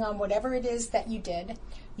depending on whatever it is that you did.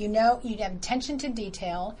 You know, you have attention to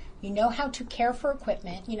detail. You know how to care for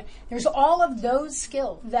equipment. You know, there's all of those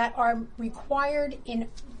skills that are required in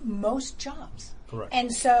most jobs. Correct.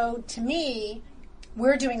 And so, to me,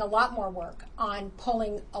 we're doing a lot more work on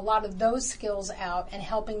pulling a lot of those skills out and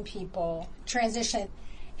helping people transition.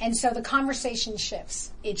 And so the conversation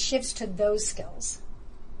shifts. It shifts to those skills.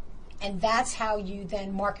 And that's how you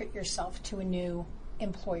then market yourself to a new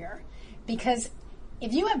employer. Because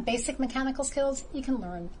if you have basic mechanical skills, you can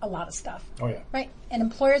learn a lot of stuff. Oh, yeah. Right? An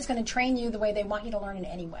employer is going to train you the way they want you to learn in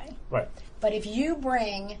any way. Right. But if you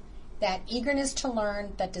bring that eagerness to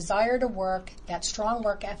learn, that desire to work, that strong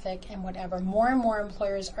work ethic and whatever, more and more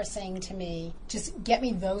employers are saying to me, just get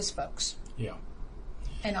me those folks. Yeah.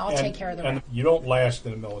 And I'll take care of the rest. And you don't last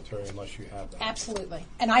in the military unless you have that. Absolutely.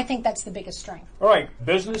 And I think that's the biggest strength. All right.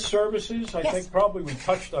 Business services, I Yes. think probably we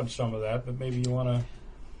touched on some of that, but maybe you want to...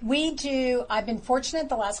 We do. I've been fortunate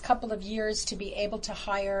the last couple of years to be able to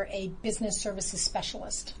hire a business services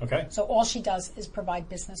specialist. Okay. So all she does is provide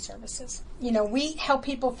business services. You know, we help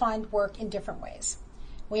people find work in different ways.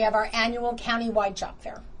 We have our annual countywide job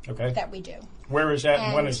fair that we do. Where is that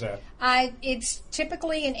and when is that? It's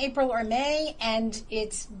typically in April or May, and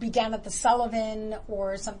it's be down at the Sullivan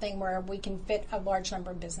or something where we can fit a large number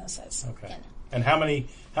of businesses in. And how many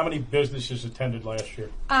businesses attended last year?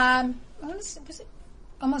 Was it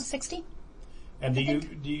almost 60? And do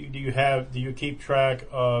you keep track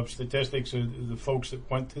of statistics of the folks that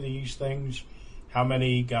went to these things? How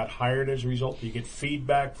many got hired as a result? Do you get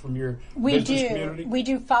feedback from your business community? We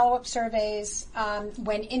do follow-up surveys.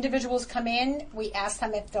 When individuals come in, we ask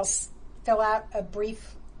them if they'll fill out a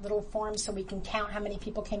brief little form so we can count how many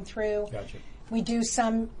people came through. Gotcha. We do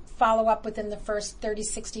some follow-up within the first 30,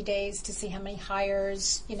 60 days to see how many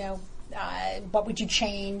hires, what would you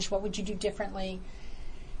change, what would you do differently.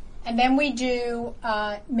 And then we do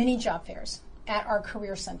mini job fairs at our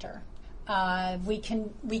career center. We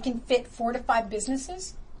can fit 4 to 5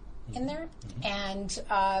 businesses in there, and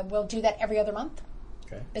we'll do that every other month.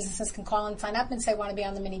 Okay. Businesses can call and sign up and say, want to be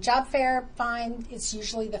on the mini job fair. Fine. It's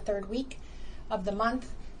usually the 3rd week of the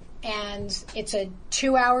month, and it's a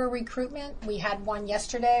 2-hour recruitment. We had one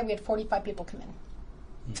yesterday. We had 45 people come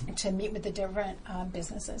in to meet with the different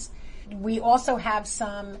businesses. We also have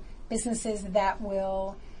some businesses that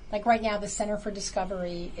will, like right now, the Center for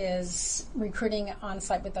Discovery is recruiting on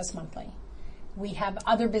site with us monthly. We have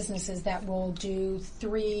other businesses that will do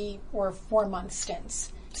 3 or 4 month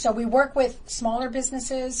stints. So we work with smaller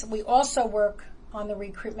businesses. We also work on the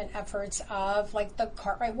recruitment efforts of like the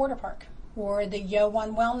Cartwright Water Park or the Yo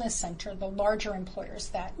One Wellness Center, the larger employers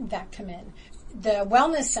that come in. The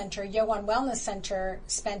Wellness Center, Yo One Wellness Center,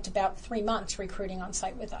 spent about 3 months recruiting on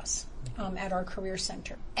site with us at our career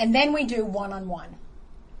center. And then we do one-on-one,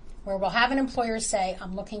 where we'll have an employer say,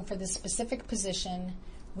 I'm looking for this specific position.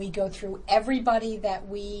 We go through everybody that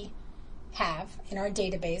we have in our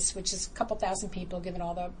database, which is a couple thousand people given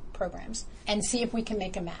all the programs, and see if we can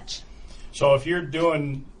make a match. So if you're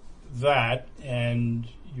doing that and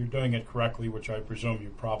you're doing it correctly, which I presume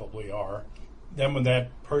you probably are, then when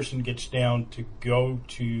that person gets down to go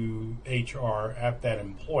to HR at that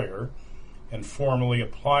employer and formally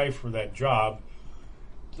apply for that job,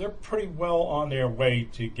 they're pretty well on their way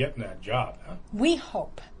to getting that job, huh? We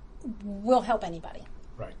hope. We'll help anybody.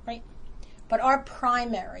 Right? But our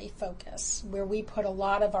primary focus, where we put a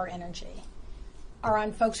lot of our energy, are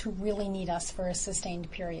on folks who really need us for a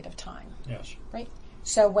sustained period of time. Yes. Right?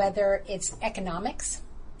 So whether it's economics,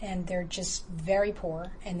 and they're just very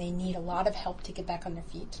poor, and they need a lot of help to get back on their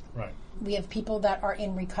feet. Right. We have people that are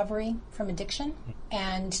in recovery from addiction.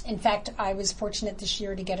 And in fact, I was fortunate this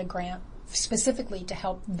year to get a grant specifically to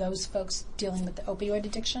help those folks dealing with the opioid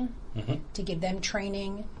addiction, to give them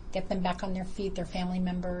training, get them back on their feet, their family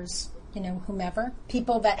members, whomever.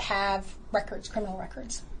 People that have records, criminal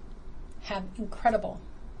records, have incredible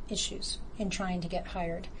issues in trying to get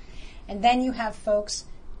hired. And then you have folks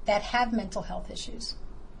that have mental health issues,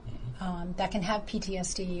 that can have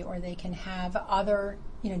PTSD, or they can have other,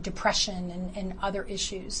 depression and other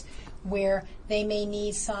issues where they may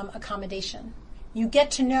need some accommodation. You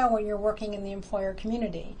get to know when you're working in the employer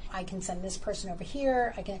community, I can send this person over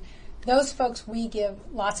here. Those folks we give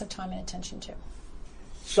lots of time and attention to.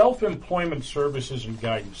 Self-employment services and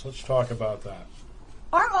guidance. Let's talk about that.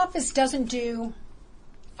 Our office doesn't do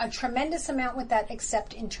a tremendous amount with that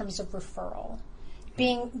except in terms of referral.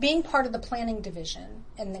 Being part of the planning division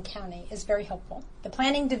in the county is very helpful. The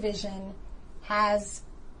planning division has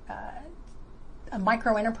a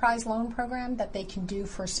micro-enterprise loan program that they can do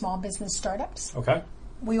for small business startups. Okay.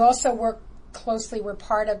 We also work closely. We're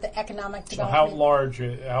part of the economic development. So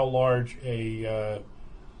how large a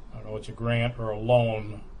I don't know, it's a grant or a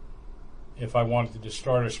loan, if I wanted to just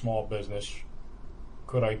start a small business,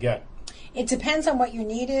 could I get? It depends on what your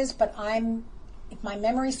need is, but if my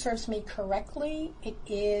memory serves me correctly, it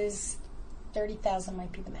is 30,000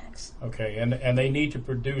 might be the max. Okay, and they need to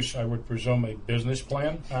produce, I would presume, a business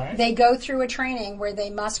plan? All right. They go through a training where they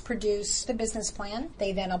must produce the business plan.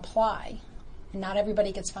 They then apply, and not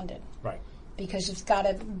everybody gets funded. Right. Because it's got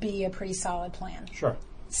to be a pretty solid plan. Sure.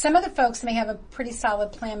 Some of the folks may have a pretty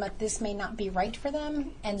solid plan, but this may not be right for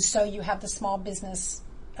them, and so you have the small business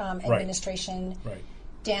administration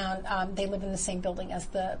down. They live in the same building as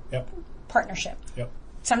the partnership. Yep.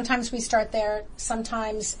 Sometimes we start there.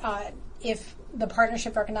 Sometimes if the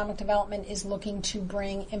Partnership for Economic Development is looking to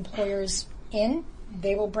bring employers in,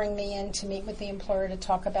 they will bring me in to meet with the employer to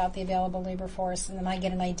talk about the available labor force, and then I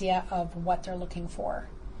get an idea of what they're looking for.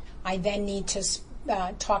 I then need to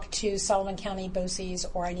talk to Sullivan County BOCES,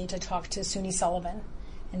 or I need to talk to SUNY Sullivan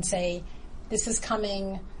and say, this is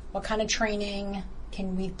coming, what kind of training,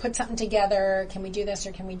 can we put something together, can we do this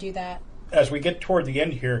or can we do that? As we get toward the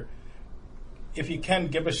end here, if you can,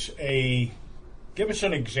 give us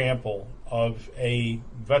an example of a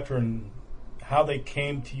veteran, how they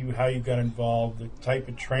came to you, how you got involved, the type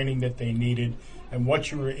of training that they needed, and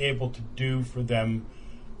what you were able to do for them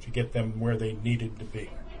to get them where they needed to be.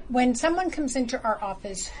 When someone comes into our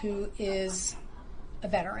office who is a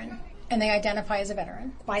veteran and they identify as a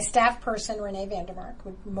veteran. My staff person, Renee Vandermark,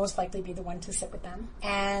 would most likely be the one to sit with them.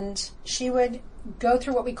 And she would go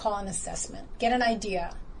through what we call an assessment, get an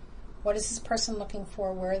idea. What is this person looking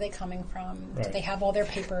for? Where are they coming from? Right. Do they have all their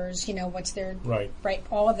papers? What's their... Right. Right,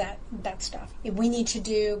 all of that stuff. If we need to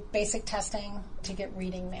do basic testing to get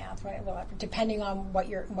reading, math, right, whatever, depending on what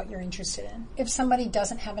you're interested in. If somebody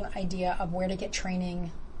doesn't have an idea of where to get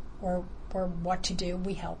training or what to do,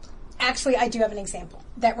 we help. Actually, I do have an example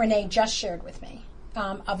that Renee just shared with me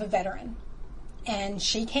of a veteran. And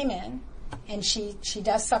she came in, and she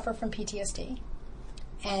does suffer from PTSD.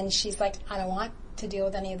 And she's like, I don't want to deal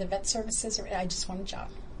with any of the vet services, or I just want a job.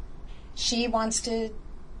 She wants to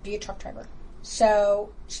be a truck driver.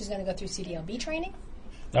 So she's going to go through CDLB training.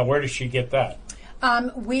 Now, where does she get that?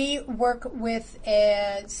 We work with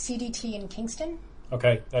a CDT in Kingston.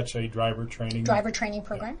 Okay, that's a driver training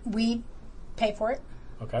program. Yeah. We pay for it.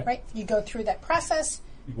 Okay. Right? You go through that process.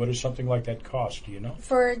 What does something like that cost? Do you know?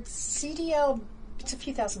 For CDL, it's a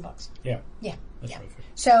few $1,000s. Yeah. Yeah. That's yeah. what I figured.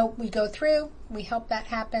 So we go through, we help that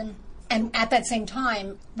happen. And at that same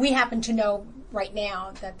time, we happen to know right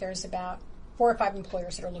now that there's about 4 or 5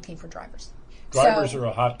 employers that are looking for drivers. Drivers are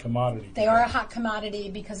a hot commodity. They are a hot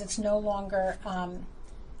commodity because it's no longer an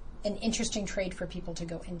interesting trade for people to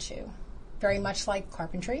go into. Very much like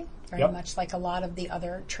carpentry, very Yep. much like a lot of the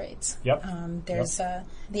other trades. Yep. There's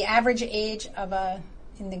the average age of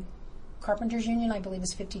in the Carpenters Union, I believe,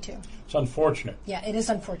 is 52. It's unfortunate. Yeah, it is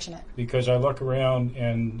unfortunate. Because I look around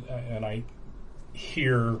and I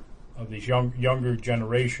hear of these younger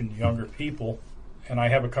generation, younger people, and I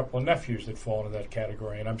have a couple of nephews that fall into that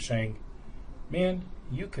category, and I'm saying, man,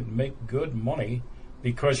 you can make good money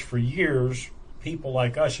because for years, people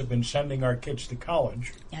like us have been sending our kids to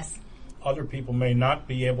college. Yes. Other people may not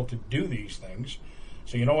be able to do these things.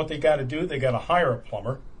 So you know what they got to do? They got to hire a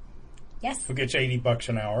plumber. Yes. Who gets $80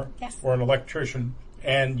 an hour. Yes. Or an electrician,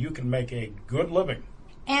 and you can make a good living.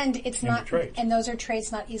 And it's not, trades. and those are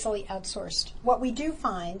trades not easily outsourced. What we do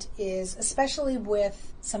find is, especially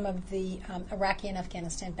with some of the Iraqi and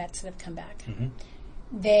Afghanistan vets that have come back,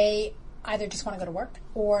 they either just want to go to work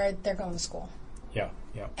or they're going to school. Yeah.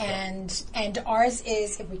 And ours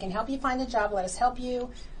is, if we can help you find a job, let us help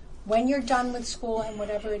you. When you're done with school and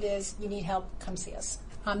whatever it is, you need help, come see us.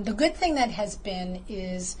 The good thing that has been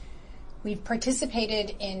is we've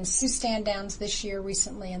participated in 2 stand-downs this year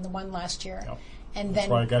recently and the one last year. Yep. And That's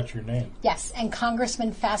why I got your name. Yes, and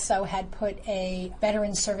Congressman Faso had put a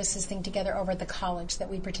veteran services thing together over at the college that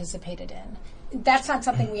we participated in. That's not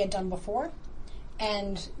something we had done before,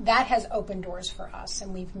 and that has opened doors for us,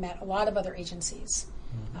 and we've met a lot of other agencies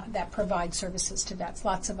that provide services to vets,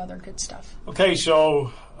 lots of other good stuff. Okay,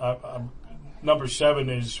 so number 7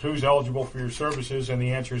 is who's eligible for your services, and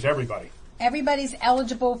the answer is everybody. Everybody's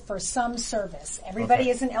eligible for some service. Everybody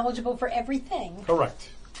isn't eligible for everything. Correct.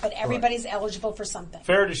 But everybody's eligible for something.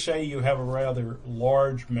 Fair to say you have a rather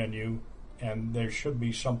large menu, and there should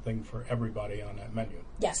be something for everybody on that menu.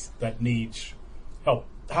 Yes. That needs help.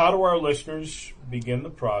 How do our listeners begin the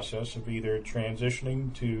process of either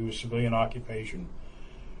transitioning to civilian occupation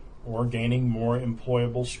or gaining more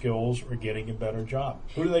employable skills or getting a better job?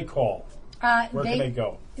 Who do they call? Where can they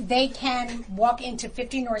go? They can walk into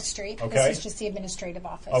 50 North Street. Okay. This is just the administrative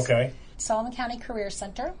office. Okay. Sullivan County Career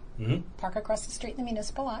Center. Park across the street in the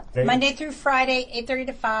municipal lot. Okay. Monday through Friday, 8:30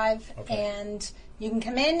 to 5. Okay. And you can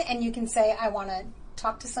come in and you can say, I want to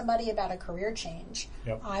talk to somebody about a career change.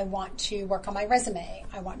 Yep. I want to work on my resume.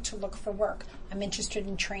 I want to look for work. I'm interested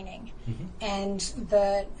in training. And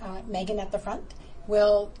the Megan at the front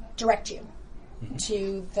will direct you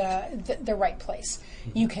to the right place.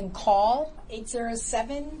 You can call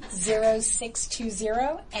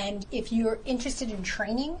 807-0620, and if you're interested in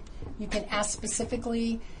training, you can ask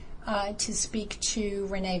specifically to speak to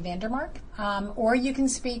Renee Vandermark, or you can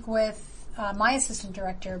speak with my assistant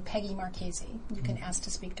director, Peggy Marchese. You can ask to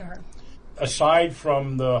speak to her. Aside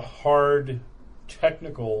from the hard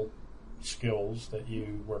technical skills that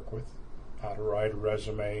you work with, how to write a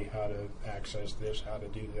resume, how to access this, how to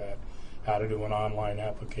do that, how to do an online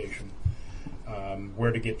application,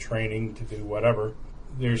 where to get training to do whatever.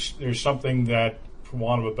 There's something that, for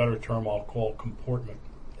want of a better term, I'll call comportment.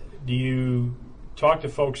 Do you talk to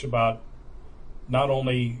folks about not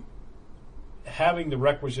only having the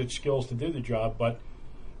requisite skills to do the job, but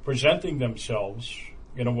presenting themselves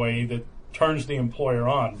in a way that turns the employer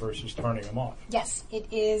on versus turning them off? Yes, it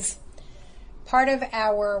is part of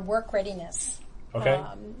our work readiness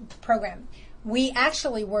program. We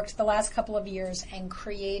actually worked the last couple of years and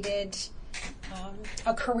created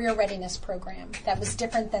a career readiness program that was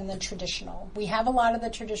different than the traditional. We have a lot of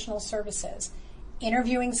the traditional services.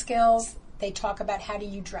 Interviewing skills, They talk about how do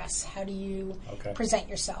you dress, how do you Okay. present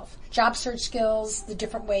yourself. Job search skills, the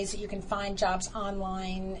different ways that you can find jobs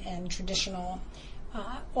online and traditional.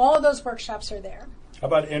 All of those workshops are there. How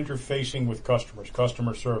about interfacing with customers,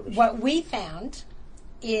 customer service? What we found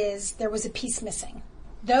is there was a piece missing.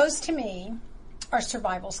 Those, to me, are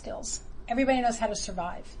survival skills. Everybody knows how to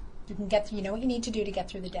survive. You know what you need to do to get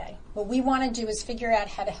through the day. What we want to do is figure out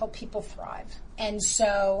how to help people thrive. And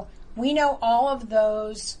so we know all of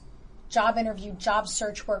those job interview, job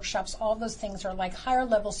search workshops, all those things are like higher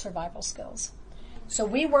level survival skills. So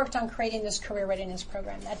we worked on creating this career readiness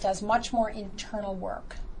program that does much more internal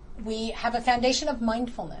work. We have a foundation of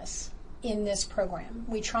mindfulness in this program.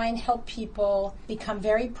 We try and help people become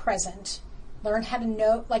very present, learn how to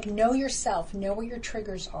know yourself, know what your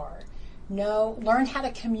triggers are, learn how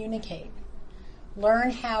to communicate,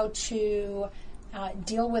 learn how to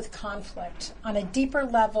deal with conflict on a deeper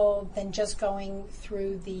level than just going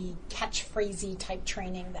through the catchphrasey type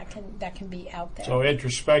training that can be out there. So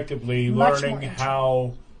introspectively Much learning more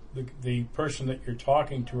how the person that you're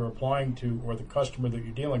talking to or applying to or the customer that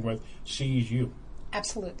you're dealing with sees you.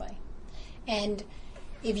 Absolutely. And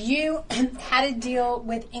if you how to deal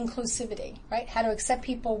with inclusivity, right? How to accept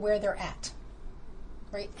people where they're at,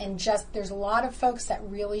 right? And there's a lot of folks that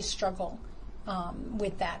really struggle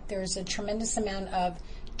with that. There's a tremendous amount of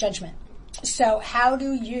judgment. So how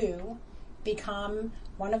do you become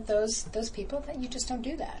one of those people that you just don't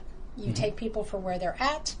do that? You take people for where they're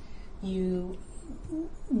at. You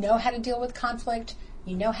know how to deal with conflict.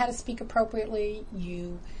 You know how to speak appropriately.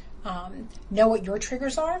 You know what your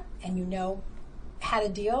triggers are, and you know how to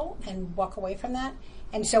deal and walk away from that.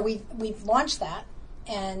 And so we've launched that,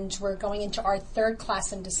 and we're going into our third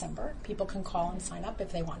class in December. People can call and sign up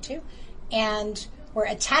if they want to. And we're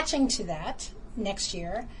attaching to that next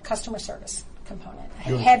year customer service component,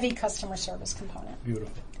 a heavy customer service component.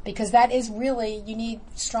 Beautiful. Because that is really, you need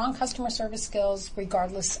strong customer service skills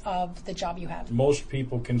regardless of the job you have. Most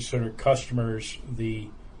people consider customers the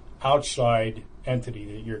outside entity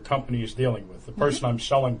that your company is dealing with, the person I'm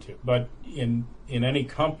selling to. But in any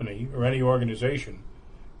company or any organization,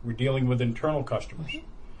 we're dealing with internal customers.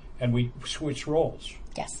 And we switch roles.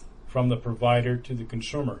 Yes. From the provider to the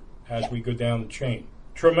consumer as we go down the chain.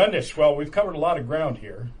 Tremendous. Well, we've covered a lot of ground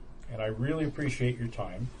here, and I really appreciate your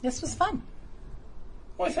time. This was fun.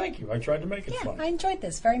 Well, thank you. I tried to make it fun. I enjoyed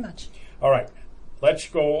this very much. All right. Let's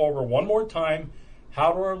go over one more time.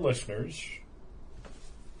 How do our listeners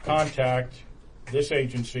contact this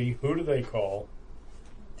agency? Who do they call?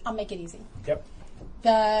 I'll make it easy. Yep.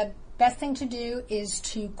 The best thing to do is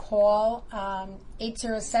to call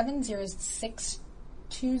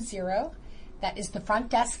 807-0620. That is the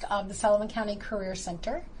front desk of the Sullivan County Career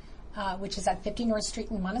Center, which is at 50 North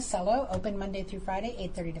Street in Monticello, open Monday through Friday,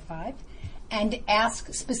 8:30 to 5. And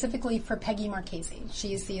ask specifically for Peggy Marchese.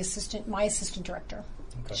 She is my assistant director.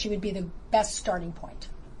 Okay. She would be the best starting point.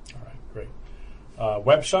 All right, great.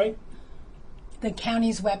 Website? The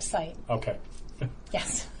county's website. Okay.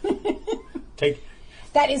 Yes.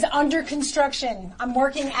 That is under construction. I'm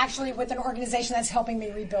working actually with an organization that's helping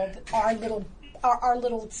me rebuild our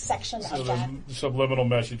little section of that. Subliminal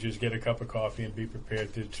messages, get a cup of coffee and be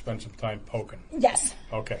prepared to spend some time poking. Yes.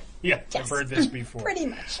 Okay. Yeah, yes. I've heard this before. Pretty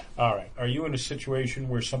much. All right. Are you in a situation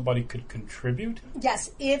where somebody could contribute? Yes.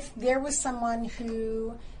 If there was someone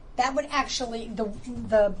who, that would actually,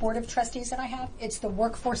 the board of trustees that I have, it's the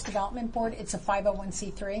Workforce Development Board. It's a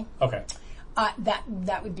 501c3. Okay.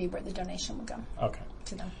 That would be where the donation would go. Okay.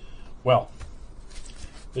 To them. Well,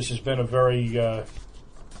 this has been a very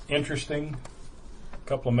interesting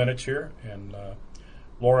couple of minutes here, and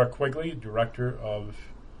Laura Quigley, Director of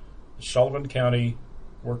the Sullivan County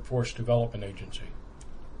Workforce Development Agency.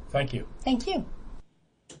 Thank you. Thank you.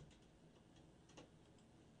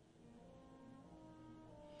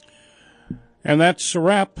 And that's a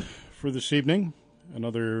wrap for this evening.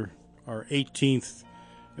 Our 18th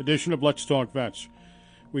edition of Let's Talk Vets.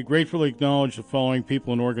 We gratefully acknowledge the following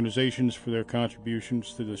people and organizations for their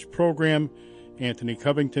contributions to this program: Anthony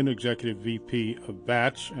Covington, Executive VP of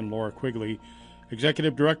VATS, and Laura Quigley,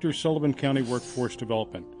 Executive Director, Sullivan County Workforce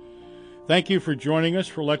Development. Thank you for joining us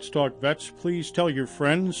for Let's Talk Vets. Please tell your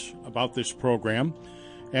friends about this program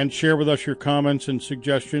and share with us your comments and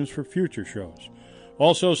suggestions for future shows.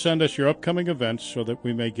 Also, send us your upcoming events so that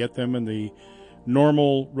we may get them in the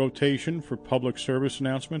normal rotation for public service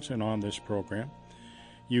announcements and on this program.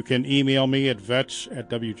 You can email me at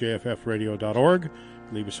vets@wjffradio.org.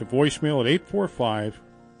 Leave us a voicemail at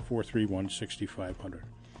 845-431-6500.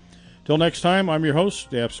 Till next time, I'm your host,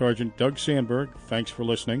 Staff Sergeant Doug Sandberg. Thanks for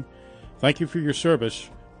listening. Thank you for your service.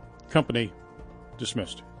 Company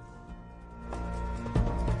dismissed.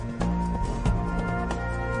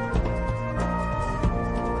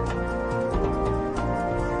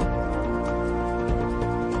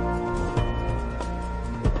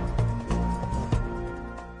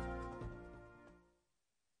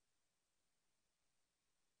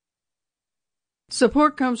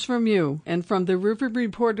 Support comes from you and from the River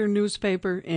Reporter newspaper